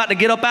 some of y'all about to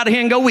get up out of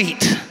here and go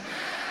eat.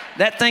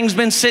 That thing's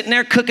been sitting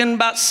there cooking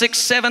about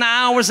 6-7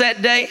 hours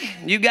that day.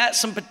 You got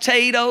some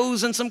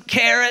potatoes and some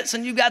carrots,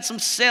 and you got some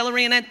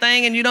celery in that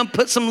thing, and you done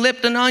put some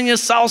Lipton onion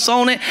sauce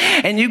on it,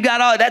 and you got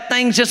all that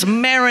thing's just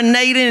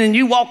marinating, and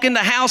you walk in the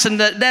house, and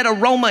that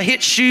aroma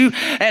hits you.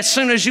 As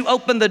soon as you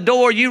open the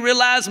door, you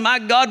realize, my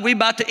God, we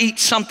about to eat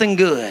something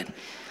good.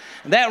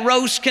 That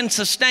roast can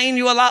sustain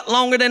you a lot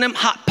longer than them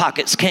Hot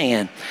Pockets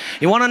can.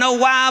 You want to know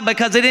why?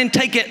 Because it didn't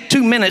take it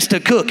 2 minutes to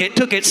cook. It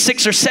took it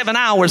 6 or 7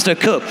 hours to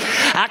cook.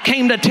 I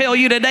came to tell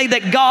you today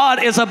that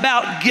God is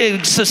about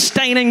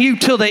sustaining you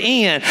till the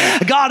end.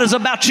 God is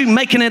about you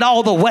making it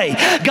all the way.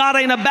 God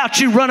ain't about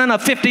you running a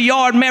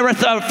 50-yard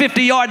marathon,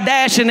 50-yard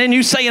dash, and then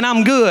you saying,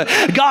 I'm good.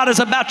 God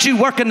is about you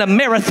working the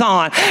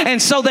marathon.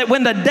 And so that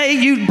when the day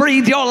you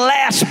breathe your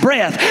last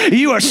breath,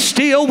 you are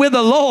still with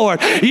the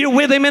Lord. You're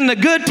with Him in the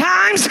good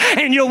times,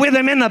 and you're with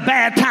Him in the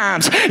bad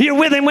times. You're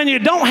with Him when you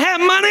don't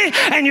have money,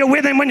 and you're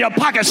with Him when your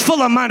pocket's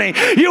full of money.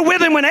 You're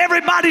with Him when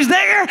everybody's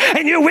there,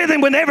 and you're with Him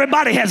when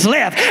everybody has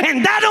left.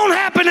 And that don't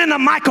happen in the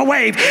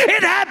microwave.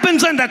 It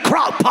happens in the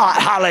crock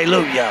pot.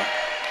 Hallelujah.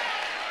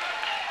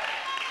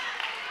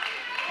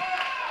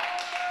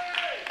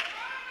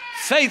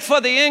 Faith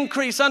for the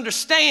increase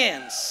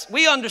understands.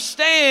 We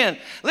understand.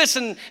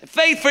 Listen,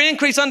 faith for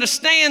increase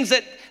understands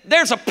that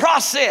there's a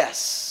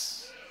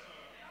process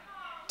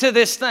to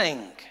this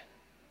thing.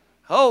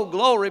 Oh,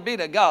 glory be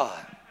to God.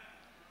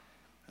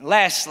 And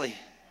lastly,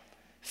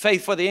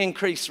 faith for the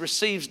increase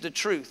receives the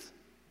truth.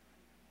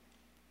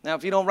 Now,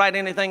 if you don't write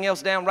anything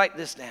else down, write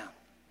this down.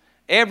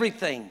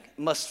 Everything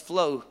must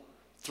flow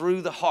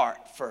through the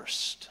heart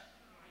first.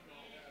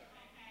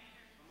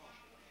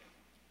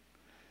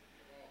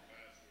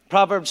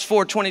 Proverbs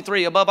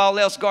 4:23, above all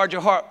else, guard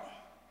your heart,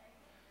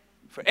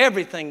 for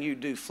everything you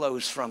do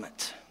flows from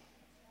it.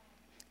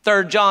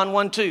 3 John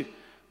 1:2.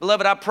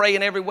 Beloved, I pray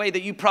in every way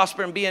that you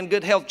prosper and be in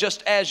good health,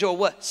 just as your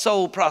what?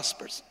 Soul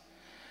prospers.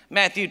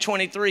 Matthew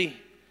 5.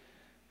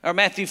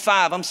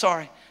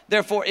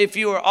 Therefore, if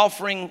you are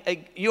offering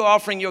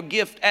your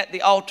gift at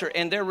the altar,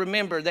 and there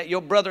remember that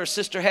your brother or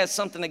sister has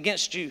something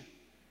against you,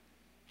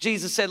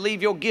 Jesus said,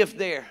 leave your gift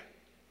there.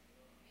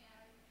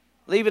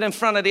 Leave it in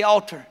front of the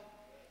altar.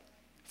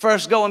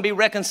 First go and be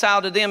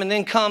reconciled to them, and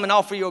then come and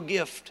offer your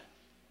gift.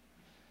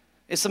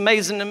 It's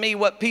amazing to me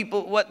what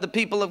the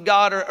people of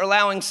God are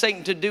allowing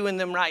Satan to do in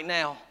them right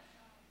now.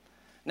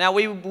 Now,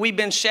 we've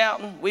been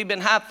shouting, we've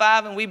been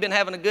high-fiving, we've been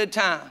having a good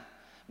time,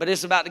 but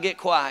it's about to get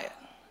quiet.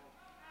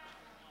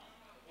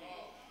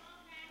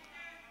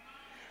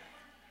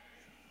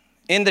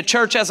 In the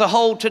church as a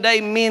whole today,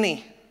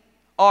 many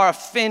are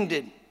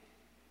offended,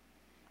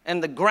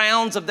 and the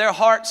grounds of their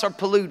hearts are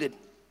polluted.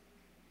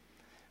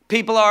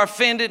 People are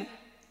offended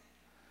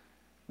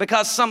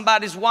because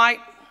somebody's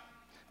white.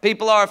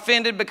 People are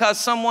offended because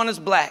someone is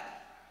black.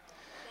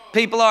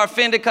 People are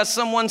offended because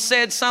someone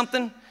said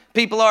something.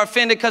 People are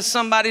offended because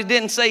somebody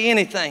didn't say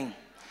anything.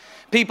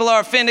 People are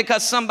offended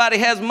because somebody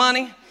has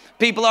money.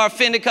 People are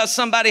offended because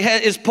somebody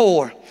is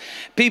poor.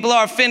 People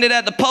are offended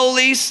at the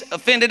police,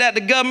 offended at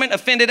the government,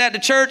 offended at the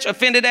church,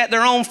 offended at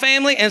their own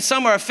family, and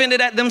some are offended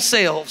at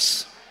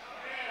themselves.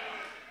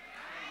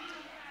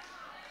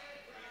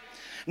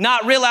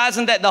 Not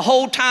realizing that the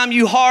whole time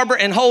you harbor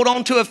and hold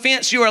on to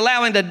offense, you're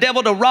allowing the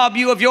devil to rob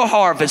you of your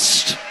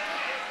harvest.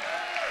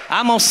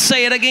 I'm going to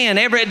say it again.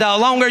 The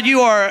longer you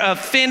are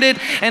offended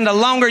and the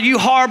longer you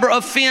harbor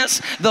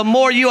offense, the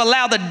more you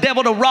allow the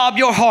devil to rob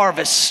your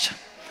harvest.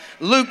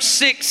 Luke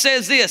 6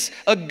 says this,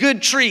 a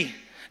good tree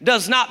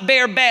does not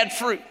bear bad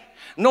fruit,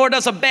 nor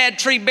does a bad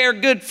tree bear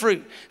good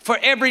fruit. For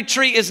every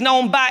tree is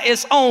known by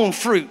its own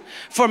fruit.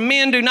 For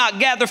men do not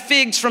gather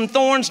figs from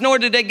thorns, nor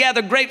do they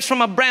gather grapes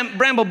from a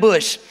bramble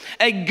bush.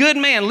 A good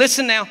man,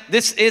 listen now,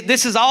 this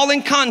is all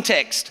in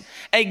context.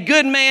 A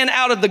good man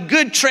out of the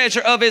good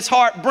treasure of his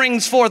heart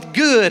brings forth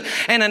good,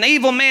 and an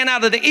evil man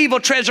out of the evil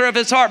treasure of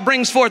his heart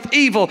brings forth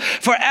evil.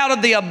 For out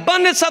of the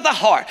abundance of the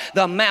heart,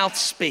 the mouth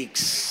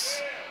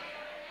speaks.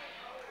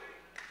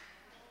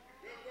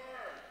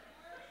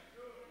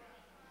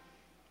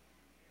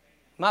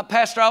 My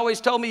pastor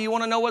always told me, you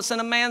want to know what's in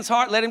a man's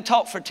heart? Let him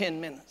talk for 10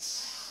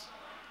 minutes.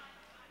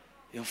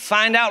 You'll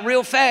find out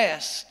real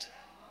fast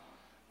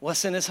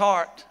what's in his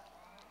heart.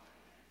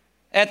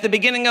 At the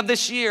beginning of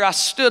this year, I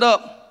stood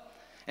up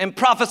and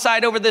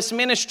prophesied over this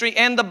ministry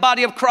and the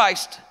body of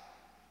Christ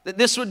that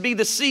this would be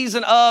the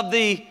season of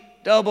the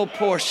double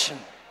portion.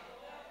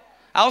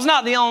 I was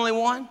not the only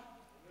one.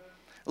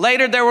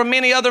 Later, there were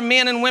many other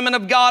men and women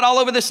of God all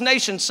over this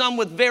nation, some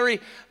with very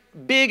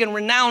big and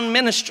renowned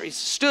ministries,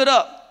 stood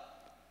up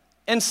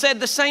and said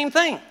the same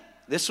thing.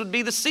 This would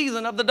be the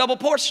season of the double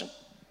portion.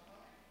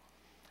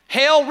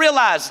 Hell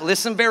realized,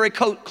 listen very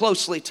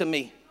closely to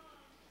me.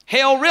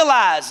 Hell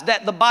realized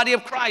that the body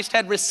of Christ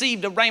had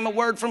received a rhema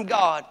word from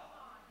God,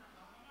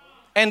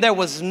 and there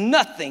was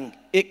nothing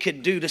it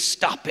could do to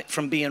stop it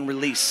from being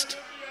released.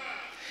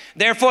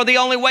 Therefore, the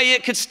only way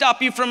it could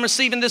stop you from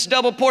receiving this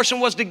double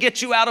portion was to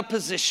get you out of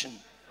position.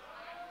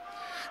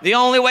 The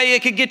only way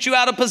it could get you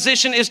out of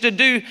position is to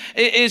do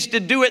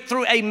it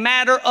through a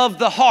matter of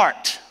the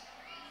heart.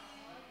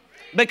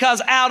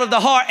 Because out of the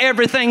heart,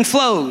 everything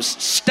flows.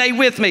 Stay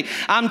with me.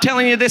 I'm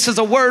telling you, this is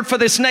a word for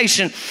this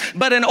nation.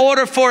 But in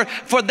order for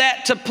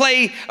that to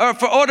play, or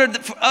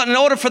in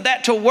order for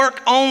that to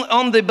work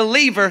on the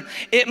believer,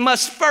 it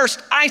must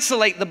first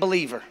isolate the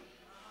believer.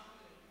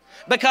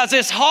 Because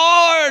it's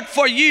hard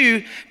for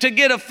you to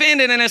get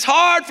offended, and it's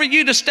hard for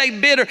you to stay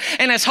bitter,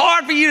 and it's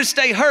hard for you to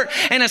stay hurt,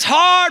 and it's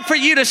hard for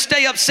you to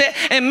stay upset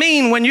and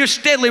mean when you're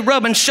steadily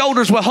rubbing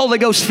shoulders with Holy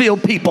Ghost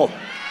filled people.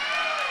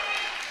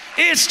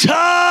 It's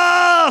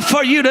tough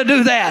for you to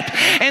do that.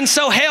 And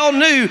so hell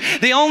knew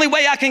the only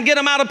way I can get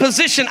them out of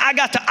position, I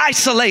got to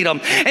isolate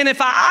them. And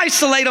if I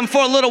isolate them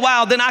for a little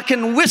while, then I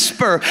can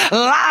whisper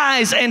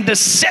lies and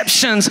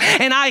deceptions,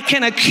 and I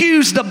can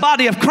accuse the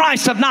body of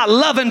Christ of not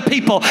loving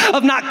people,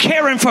 of not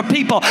caring for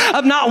people,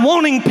 of not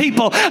wanting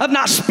people, of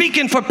not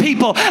speaking for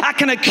people. I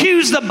can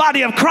accuse the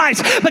body of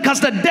Christ because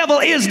the devil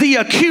is the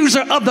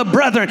accuser of the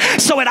brethren.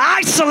 So it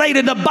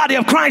isolated the body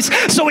of Christ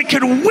so it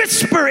could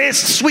whisper its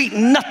sweet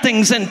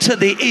nothings into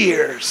the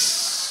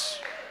ears.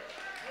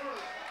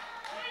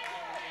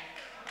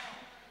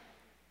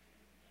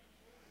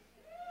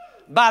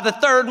 By the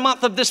third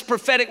month of this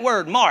prophetic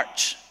word,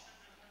 March,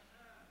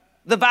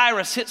 the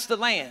virus hits the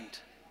land.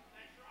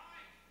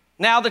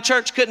 Now the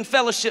church couldn't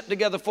fellowship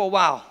together for a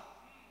while.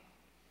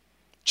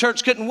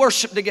 Church couldn't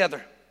worship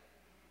together.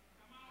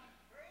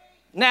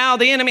 Now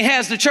the enemy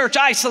has the church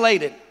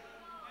isolated.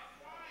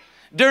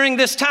 During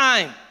this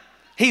time,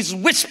 he's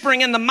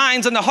whispering in the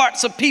minds and the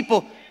hearts of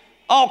people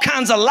all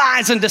kinds of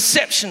lies and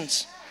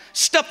deceptions,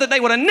 stuff that they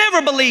would have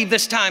never believed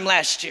this time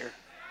last year.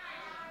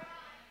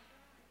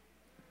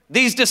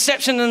 These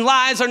deceptions and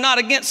lies are not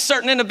against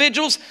certain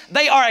individuals.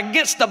 They are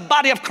against the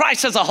body of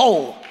Christ as a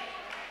whole.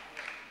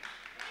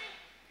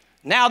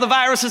 Now the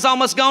virus is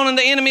almost gone, and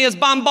the enemy is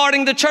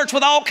bombarding the church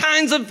with all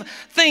kinds of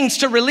things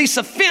to release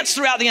offense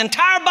throughout the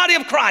entire body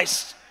of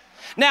Christ.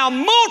 Now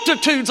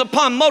multitudes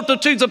upon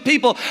multitudes of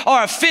people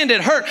are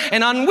offended, hurt,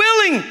 and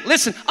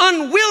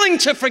unwilling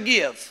to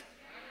forgive.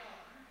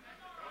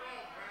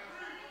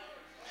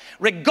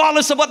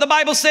 Regardless of what the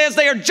Bible says,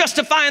 they are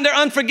justifying their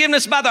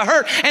unforgiveness by the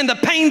hurt and the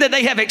pain that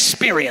they have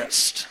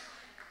experienced.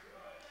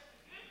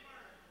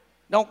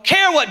 Don't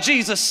care what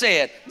Jesus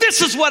said.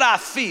 This is what I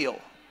feel.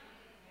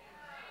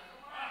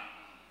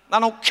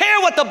 I don't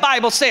care what the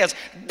Bible says.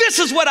 This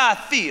is what I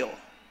feel.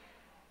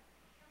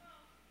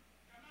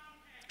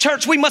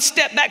 Church, we must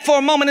step back for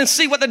a moment and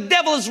see what the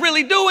devil is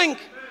really doing.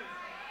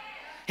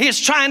 He is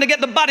trying to get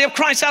the body of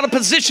Christ out of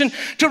position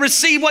to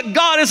receive what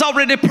God has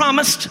already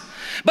promised.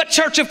 But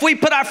church, if we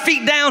put our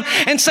feet down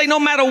and say, no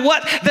matter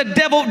what, the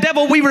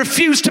devil, we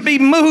refuse to be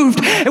moved,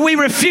 and we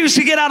refuse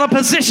to get out of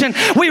position.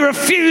 We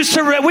refuse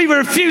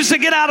to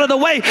get out of the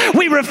way.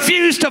 We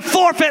refuse to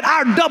forfeit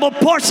our double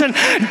portion.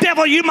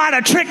 Devil, you might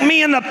have tricked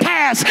me in the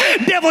past.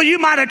 Devil, you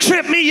might have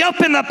tripped me up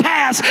in the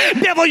past.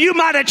 Devil, you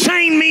might have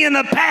chained me in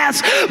the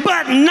past,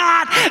 but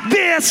not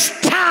this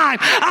time.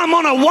 I'm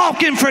going to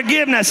walk in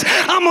forgiveness.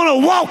 I'm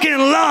going to walk in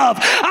love.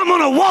 I'm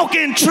going to walk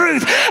in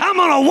truth. I'm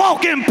going to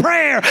walk in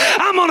prayer.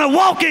 I'm going to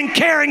walk in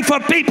caring for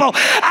people.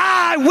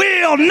 I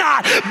will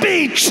not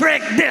be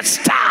tricked this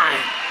time.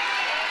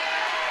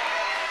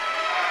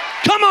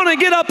 Come on and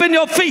get up in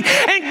your feet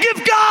and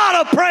give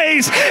God a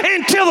praise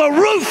until the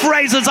roof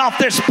raises off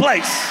this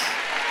place.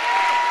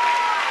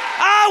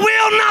 I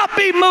will not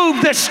be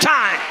moved this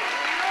time.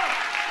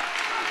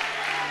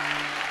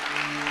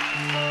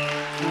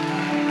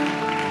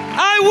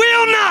 I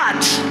will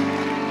not.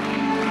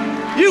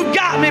 You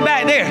got me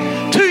back there.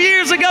 2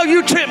 years ago,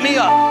 you tripped me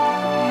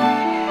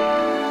up.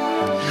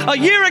 A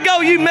year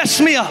ago, you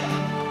messed me up.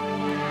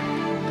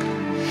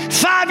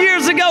 5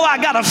 years ago, I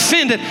got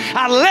offended.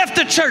 I left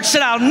the church,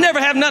 said I'll never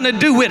have nothing to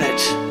do with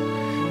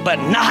it. But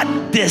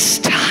not this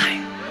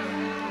time.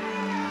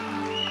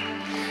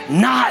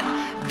 Not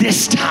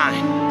this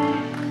time.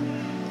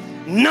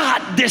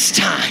 Not this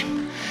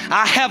time.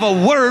 I have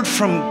a word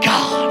from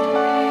God.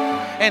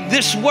 And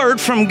this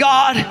word from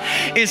God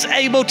is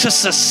able to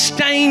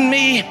sustain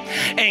me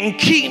and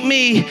keep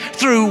me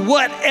through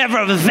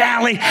whatever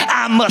valley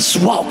I must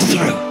walk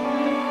through.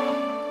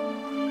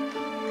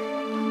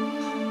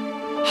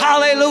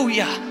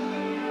 Hallelujah.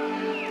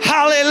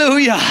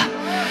 Hallelujah.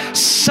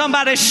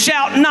 Somebody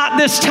shout, not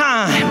this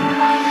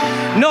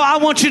time. No, I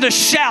want you to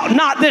shout,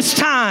 not this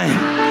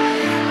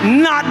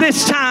time. Not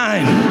this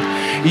time.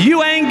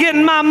 You ain't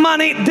getting my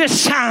money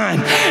this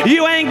time.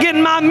 You ain't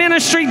getting my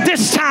ministry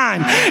this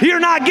time. You're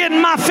not getting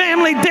my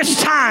family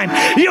this time.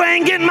 You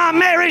ain't getting my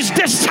marriage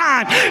this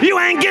time. You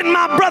ain't getting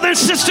my brother and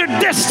sister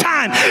this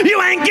time.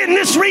 You ain't getting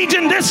this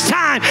region this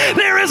time.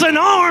 There is an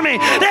army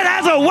that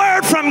has a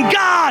word from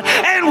God,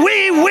 and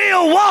we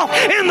will walk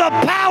in the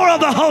power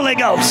of the Holy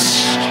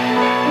Ghost.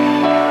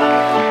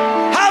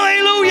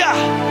 Hallelujah.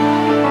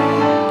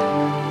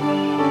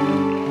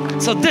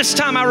 So this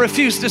time I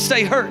refuse to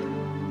stay hurt.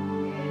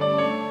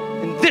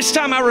 This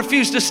time I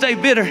refuse to stay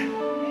bitter.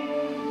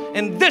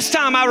 And this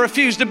time I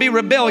refuse to be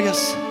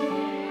rebellious.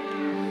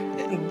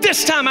 And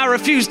this time I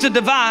refuse to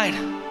divide.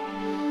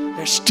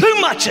 There's too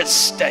much at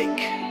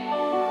stake.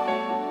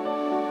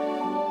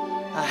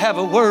 I have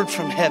a word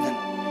from heaven.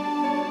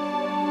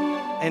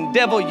 And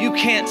devil, you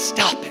can't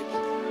stop it.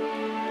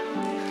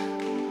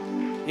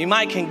 You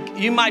might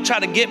try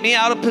to get me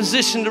out of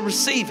position to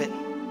receive it.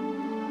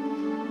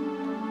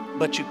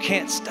 But you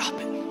can't stop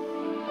it.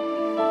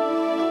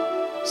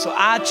 So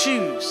I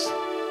choose.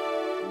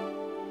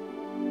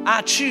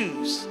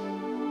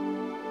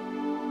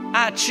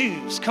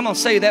 Come on,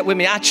 say that with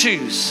me. I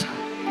choose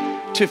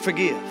to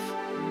forgive.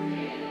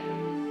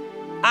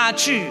 I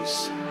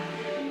choose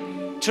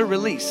to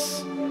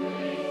release.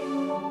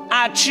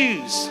 I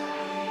choose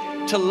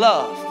to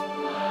love.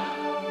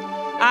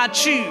 I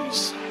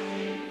choose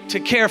to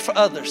care for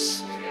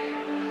others.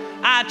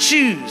 I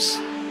choose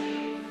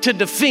to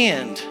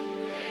defend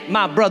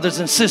my brothers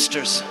and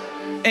sisters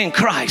in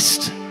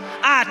Christ.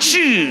 I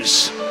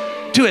choose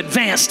to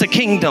advance the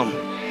kingdom.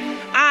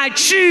 I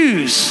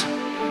choose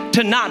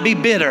to not be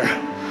bitter.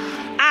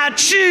 I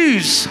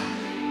choose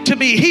to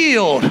be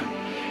healed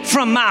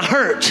from my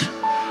hurt,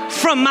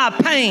 from my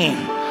pain,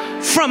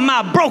 from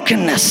my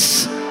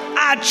brokenness.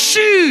 I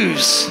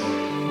choose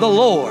the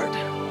Lord.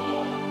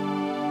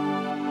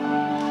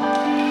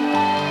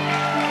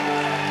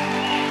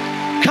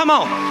 Come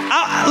on.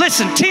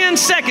 Listen, 10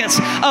 seconds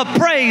of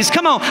praise.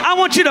 Come on. I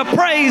want you to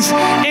praise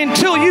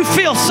until you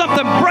feel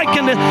something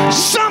breaking.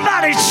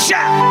 Somebody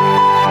shout.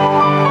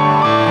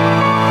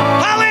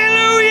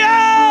 Hallelujah.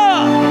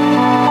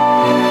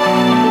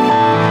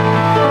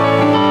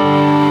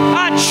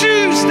 I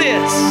choose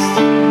this.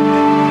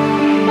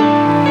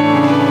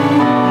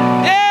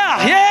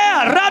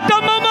 Yeah.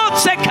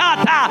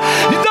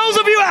 Those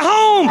of you at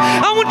home,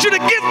 I want you to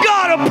give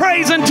God a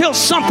praise until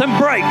something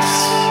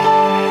breaks.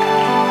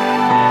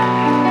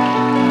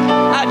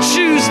 I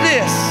choose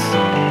this.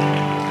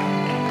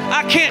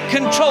 I can't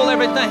control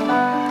everything,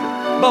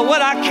 but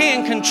what I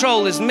can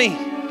control is me.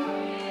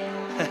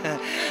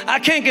 I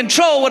can't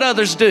control what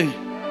others do,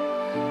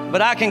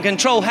 but I can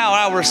control how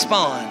I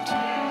respond.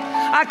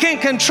 I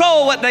can't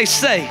control what they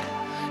say,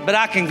 but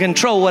I can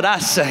control what I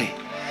say.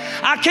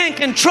 I can't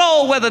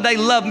control whether they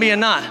love me or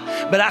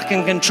not, but I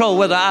can control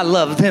whether I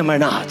love them or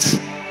not.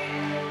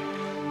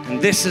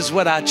 And this is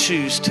what I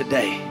choose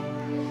today.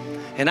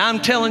 And I'm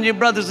telling you,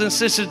 brothers and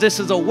sisters, this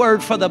is a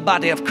word for the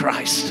body of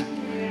Christ.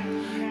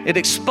 It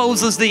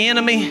exposes the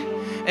enemy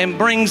and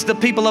brings the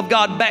people of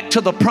God back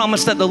to the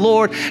promise that the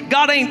Lord,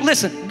 God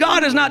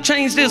has not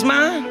changed his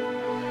mind.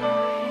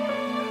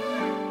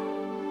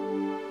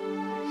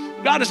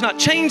 God has not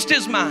changed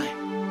his mind.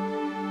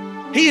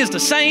 He is the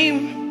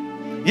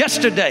same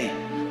yesterday,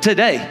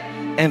 today,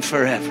 and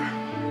forever.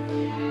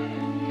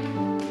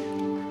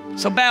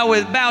 So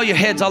bow your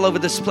heads all over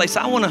this place.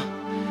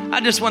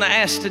 I just want to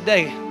ask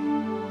today,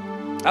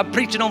 I'm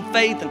preaching on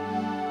faith and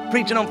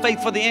preaching on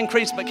faith for the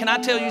increase, but can I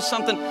tell you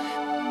something?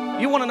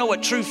 You want to know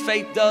what true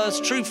faith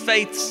does? True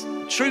faith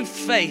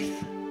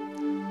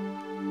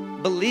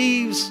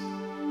believes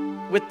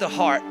with the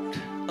heart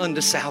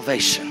unto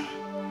salvation.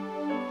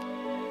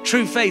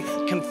 True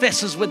faith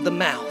confesses with the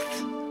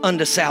mouth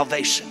unto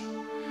salvation.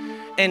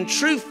 And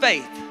true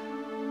faith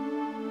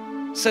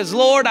says,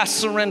 Lord, I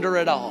surrender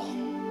it all.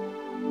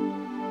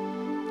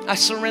 I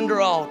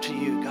surrender all to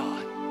you,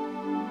 God.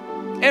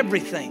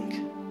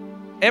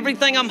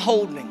 Everything I'm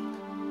holding.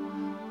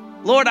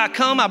 Lord, I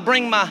come, I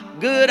bring my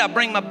good, I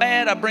bring my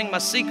bad, I bring my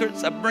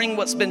secrets, I bring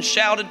what's been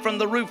shouted from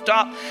the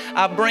rooftop,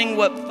 I bring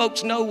what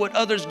folks know, what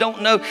others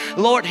don't know.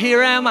 Lord,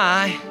 here am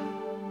I.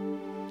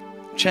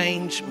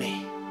 Change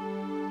me.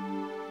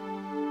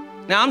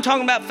 Now, I'm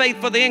talking about faith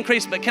for the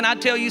increase, but can I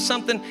tell you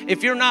something?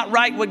 If you're not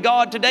right with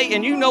God today,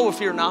 and you know if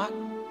you're not,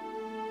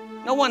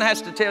 No one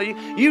has to tell you.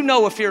 You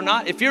know if you're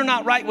not. If you're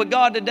not right with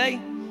God today,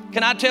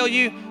 can I tell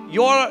you,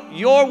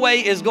 your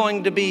way is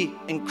going to be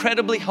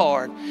incredibly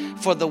hard.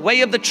 For the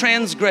way of the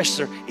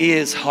transgressor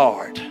is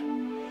hard.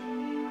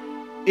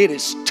 It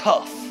is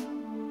tough.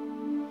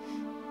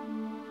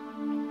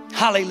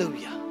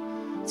 Hallelujah.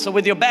 So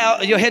with your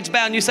heads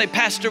bowed, and you say,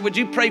 Pastor, would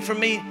you pray for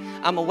me?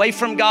 I'm away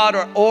from God,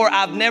 or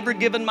I've never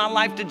given my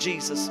life to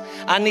Jesus.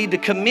 I need to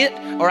commit,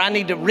 or I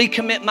need to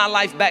recommit my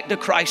life back to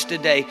Christ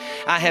today.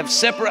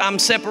 I'm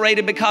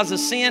separated because of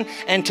sin,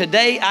 and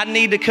today I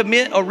need to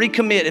commit or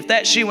recommit. If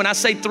that's you, when I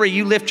say 3,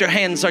 you lift your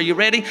hands. Are you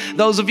ready?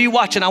 Those of you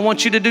watching, I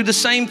want you to do the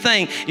same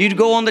thing. You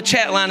go on the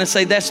chat line and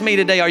say, that's me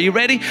today. Are you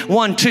ready?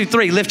 1, 2,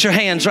 3. Lift your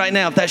hands right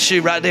now if that's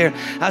you right there.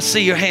 I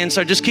see your hands,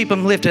 sir. Just keep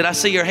them lifted. I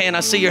see your hand.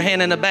 I see your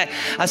hand in the back.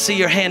 I see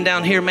your hand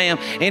down here, ma'am.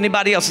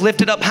 Anybody else? Lift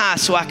it up high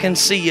so I can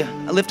see you.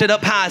 Lift it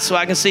up high so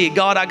I can see you.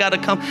 God, I got to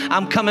come.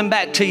 I'm coming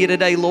back to you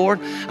today, Lord.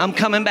 I'm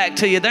coming back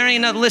to you. There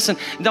ain't nothing. Listen,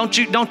 don't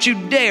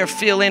you dare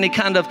feel any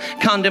kind of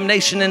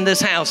condemnation in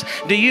this house.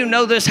 Do you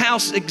know this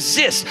house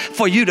exists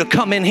for you to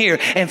come in here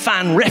and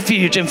find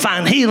refuge and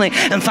find healing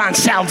and find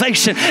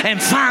salvation and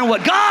find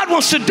what God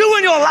wants to do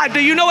in your life? Do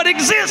you know it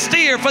exists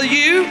here for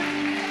you?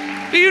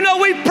 Do you know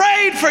we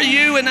prayed for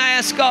you and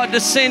asked God to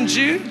send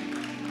you?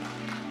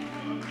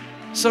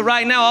 So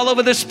right now, all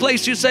over this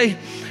place, you say,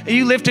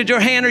 you lifted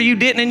your hand or you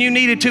didn't and you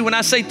needed to. When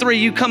I say 3,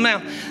 you come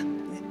out.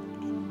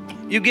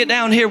 You get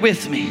down here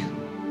with me.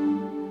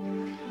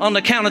 On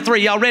the count of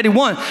 3. Y'all ready?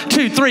 1,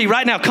 2, 3.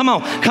 Right now. Come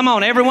on. Come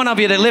on. Every one of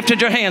you that lifted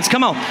your hands.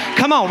 Come on.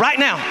 Come on. Right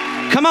now.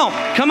 Come on.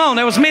 Come on.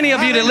 There was many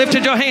of you that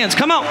lifted your hands.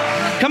 Come on.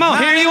 Come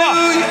on. Here you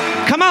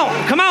are. Come on.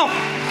 Come on.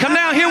 Come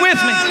down here with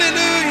me.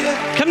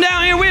 Come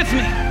down here with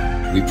me.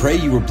 We pray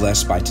you were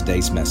blessed by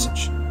today's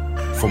message.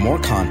 For more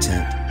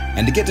content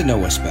and to get to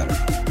know us better,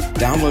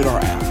 download our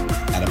app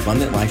at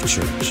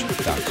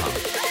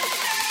abundantlifechurch.com.